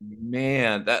Exactly.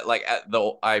 man, that like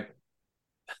the I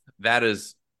that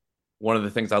is one of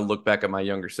the things I look back at my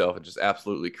younger self and just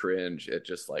absolutely cringe at,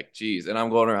 just like, geez. And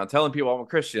I'm going around telling people I'm a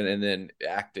Christian and then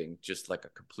acting just like a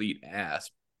complete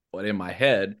ass. But in my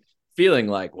head, feeling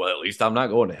like, well, at least I'm not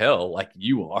going to hell like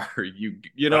you are.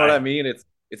 You know what I Right. mean?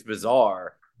 It's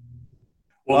bizarre.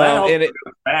 Well, that also And it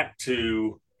goes back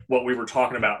to what we were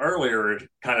talking about earlier,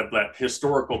 kind of that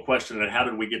historical question of how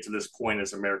did we get to this point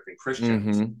as American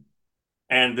Christians? hmm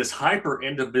And this hyper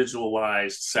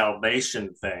individualized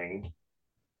salvation thing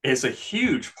is a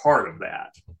huge part of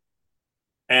that.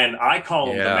 And I call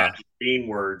them the yeah. magic bean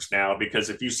words now because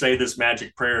if you say this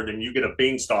magic prayer, then you get a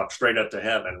beanstalk straight up to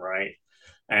heaven, right?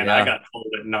 And I Yeah. got told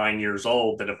at 9 years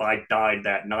old that if I died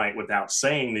that night without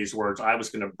saying these words, I was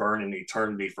going to burn in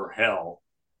eternity for hell,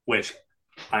 which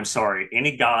I'm sorry,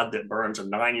 any God that burns a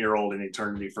 9 year old in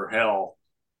eternity for hell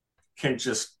can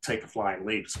just take a flying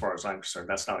leap, as far as I'm concerned.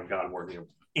 That's not a God worthy of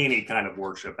any kind of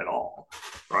worship at all,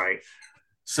 right?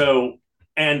 So,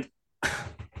 and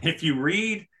if you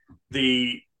read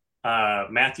the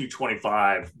Matthew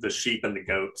 25, the sheep and the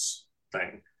goats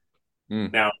thing.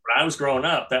 Mm. Now, when I was growing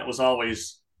up, that was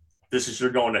always, this is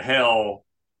you're going to hell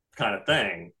kind of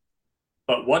thing.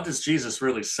 But what does Jesus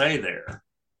really say there?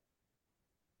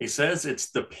 He says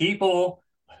it's the people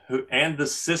who and the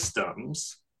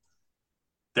systems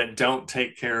that don't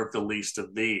take care of the least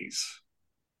of these.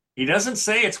 He doesn't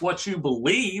say it's what you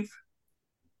believe.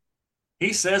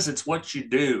 He says it's what you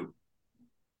do.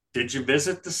 Did you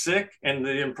visit the sick and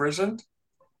the imprisoned?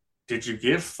 Did you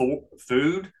give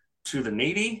food to the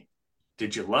needy?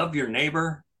 Did you love your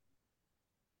neighbor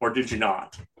or did you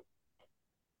not?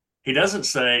 He doesn't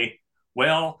say,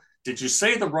 well, did you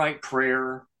say the right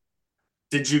prayer?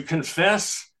 Did you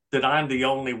confess that I'm the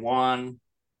only one,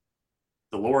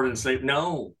 the Lord and Savior?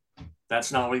 No,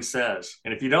 that's not what he says.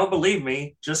 And if you don't believe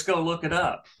me, just go look it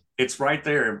up. It's right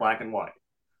there in black and white,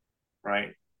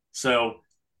 right? So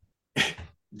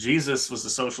Jesus was a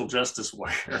social justice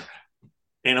warrior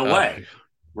in a Uh, way,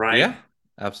 right? yeah.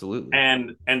 Absolutely.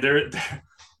 And there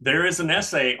there is an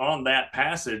essay on that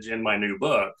passage in my new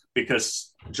book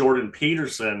because Jordan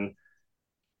Peterson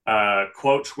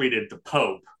quote tweeted the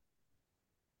Pope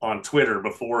on Twitter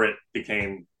before it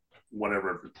became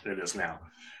whatever it is now,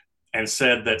 and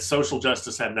said that social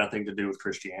justice had nothing to do with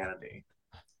Christianity.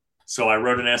 So I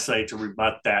wrote an essay to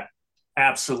rebut that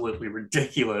absolutely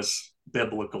ridiculous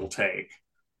biblical take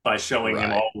by showing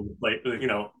him all,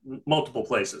 multiple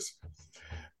places.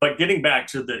 But getting back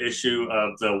to the issue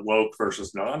of the woke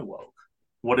versus non-woke,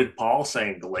 what did Paul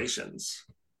say in Galatians?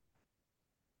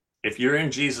 If you're in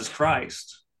Jesus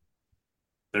Christ,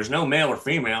 there's no male or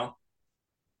female.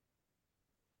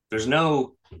 There's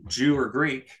no Jew or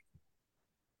Greek.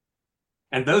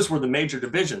 And those were the major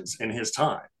divisions in his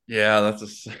time. Yeah,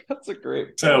 that's a great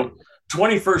point. So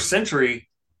 21st century,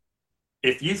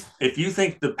 if you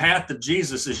think the path of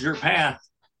Jesus is your path,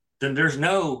 then there's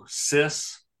no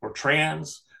cis or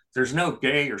trans, there's no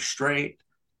gay or straight,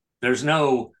 there's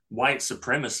no white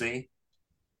supremacy.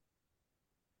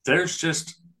 There's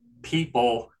just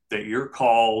people that you're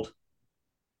called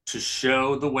to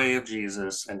show the way of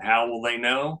Jesus. And how will they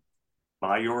know?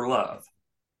 By your love.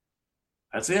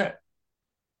 That's it.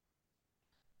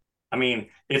 I mean,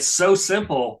 it's so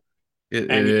simple.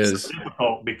 It is so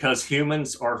difficult because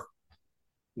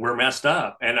we're messed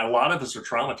up. And a lot of us are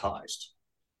traumatized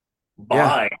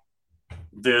by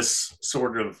this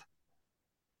sort of,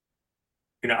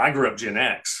 I grew up Gen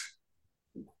X.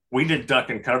 We did duck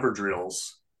and cover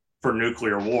drills for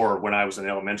nuclear war when I was in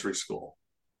elementary school.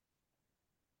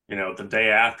 The day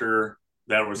after,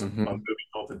 there was a movie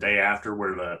called The Day After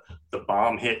where the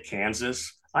bomb hit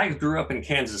Kansas. I grew up in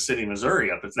Kansas City,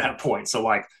 Missouri up at that point.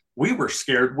 So we were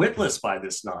scared witless by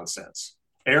this nonsense.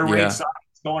 Air raid signs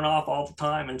going off all the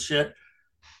time and shit.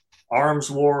 Arms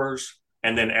wars.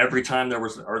 And then every time there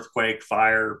was an earthquake,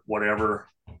 fire, whatever,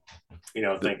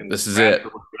 thinking this is it.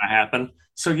 What's going to happen.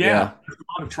 So there's a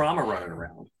lot of trauma running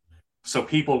around. So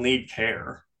people need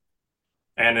care.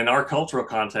 And in our cultural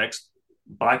context,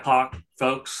 BIPOC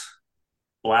folks,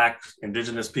 Black,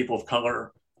 Indigenous people of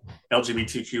color,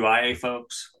 LGBTQIA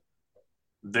folks,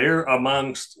 they're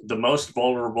amongst the most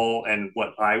vulnerable and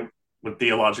what I would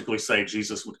theologically say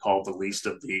Jesus would call the least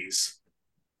of these.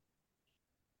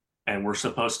 And we're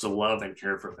supposed to love and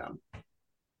care for them.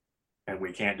 And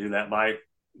we can't do that by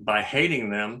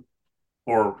hating them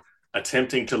or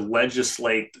attempting to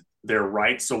legislate their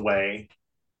rights away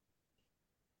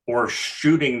or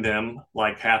shooting them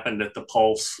like happened at the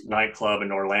Pulse nightclub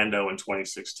in Orlando in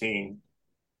 2016.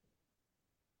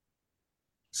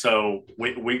 So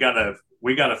we gotta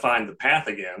find the path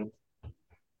again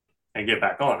and get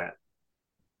back on it.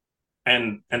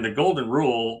 And the golden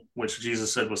rule, which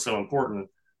Jesus said was so important,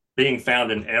 being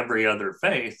found in every other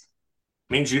faith,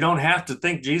 means you don't have to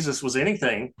think Jesus was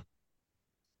anything.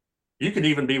 You could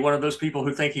even be one of those people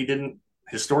who think he didn't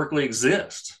historically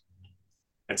exist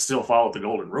and still follow the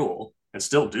golden rule and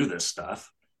still do this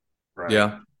stuff. Right.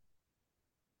 Yeah.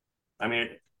 I mean,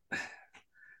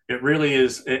 it really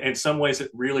is, in some ways,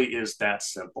 it really is that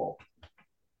simple,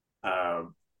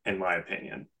 in my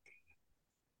opinion.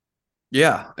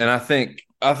 Yeah. And I think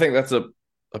that's a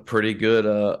pretty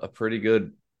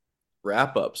good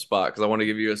wrap up spot, because I want to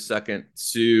give you a second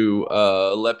to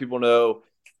let people know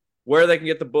where they can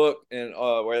get the book and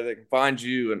where they can find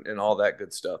you and all that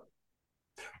good stuff.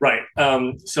 Right.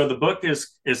 So the book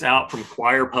is out from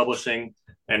Choir Publishing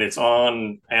and it's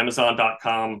on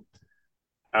Amazon.com.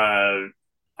 I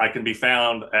can be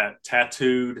found at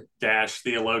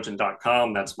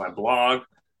tattooed-theologian.com. That's my blog.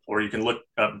 Or you can look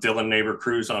up Dillon Neighbor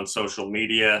Cruz on social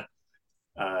media.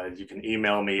 You can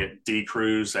email me at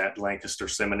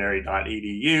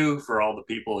dcruz@lancasterseminary.edu for all the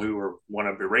people who want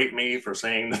to berate me for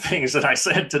saying the things that I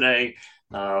said today.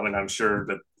 And I'm sure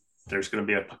that there's going to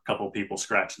be a couple of people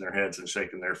scratching their heads and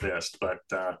shaking their fist. But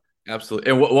absolutely.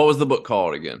 And what was the book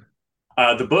called again?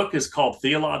 The book is called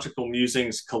Theological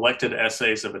Musings, Collected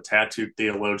Essays of a Tattooed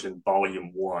Theologian,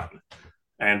 Volume 1.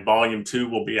 And Volume 2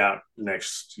 will be out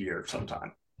next year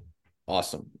sometime.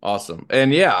 Awesome.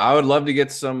 And yeah, I would love to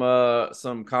get some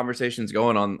conversations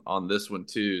going on this one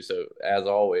too. So as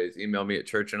always, email me at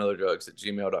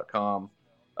churchandotherdrugs@gmail.com,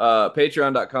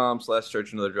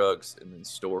 patreon.com/churchandotherdrugs, and then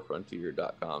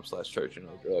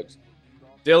storefrontier.com/churchandotherdrugs.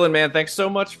 Dillon, man, thanks so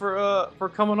much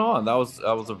for coming on. That was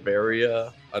a very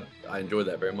I enjoyed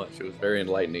that very much. It was very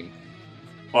enlightening.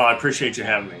 Well, I appreciate you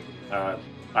having me. I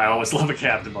always love a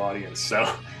captive audience,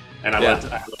 and I love to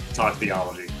talk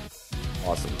theology.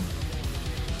 Awesome.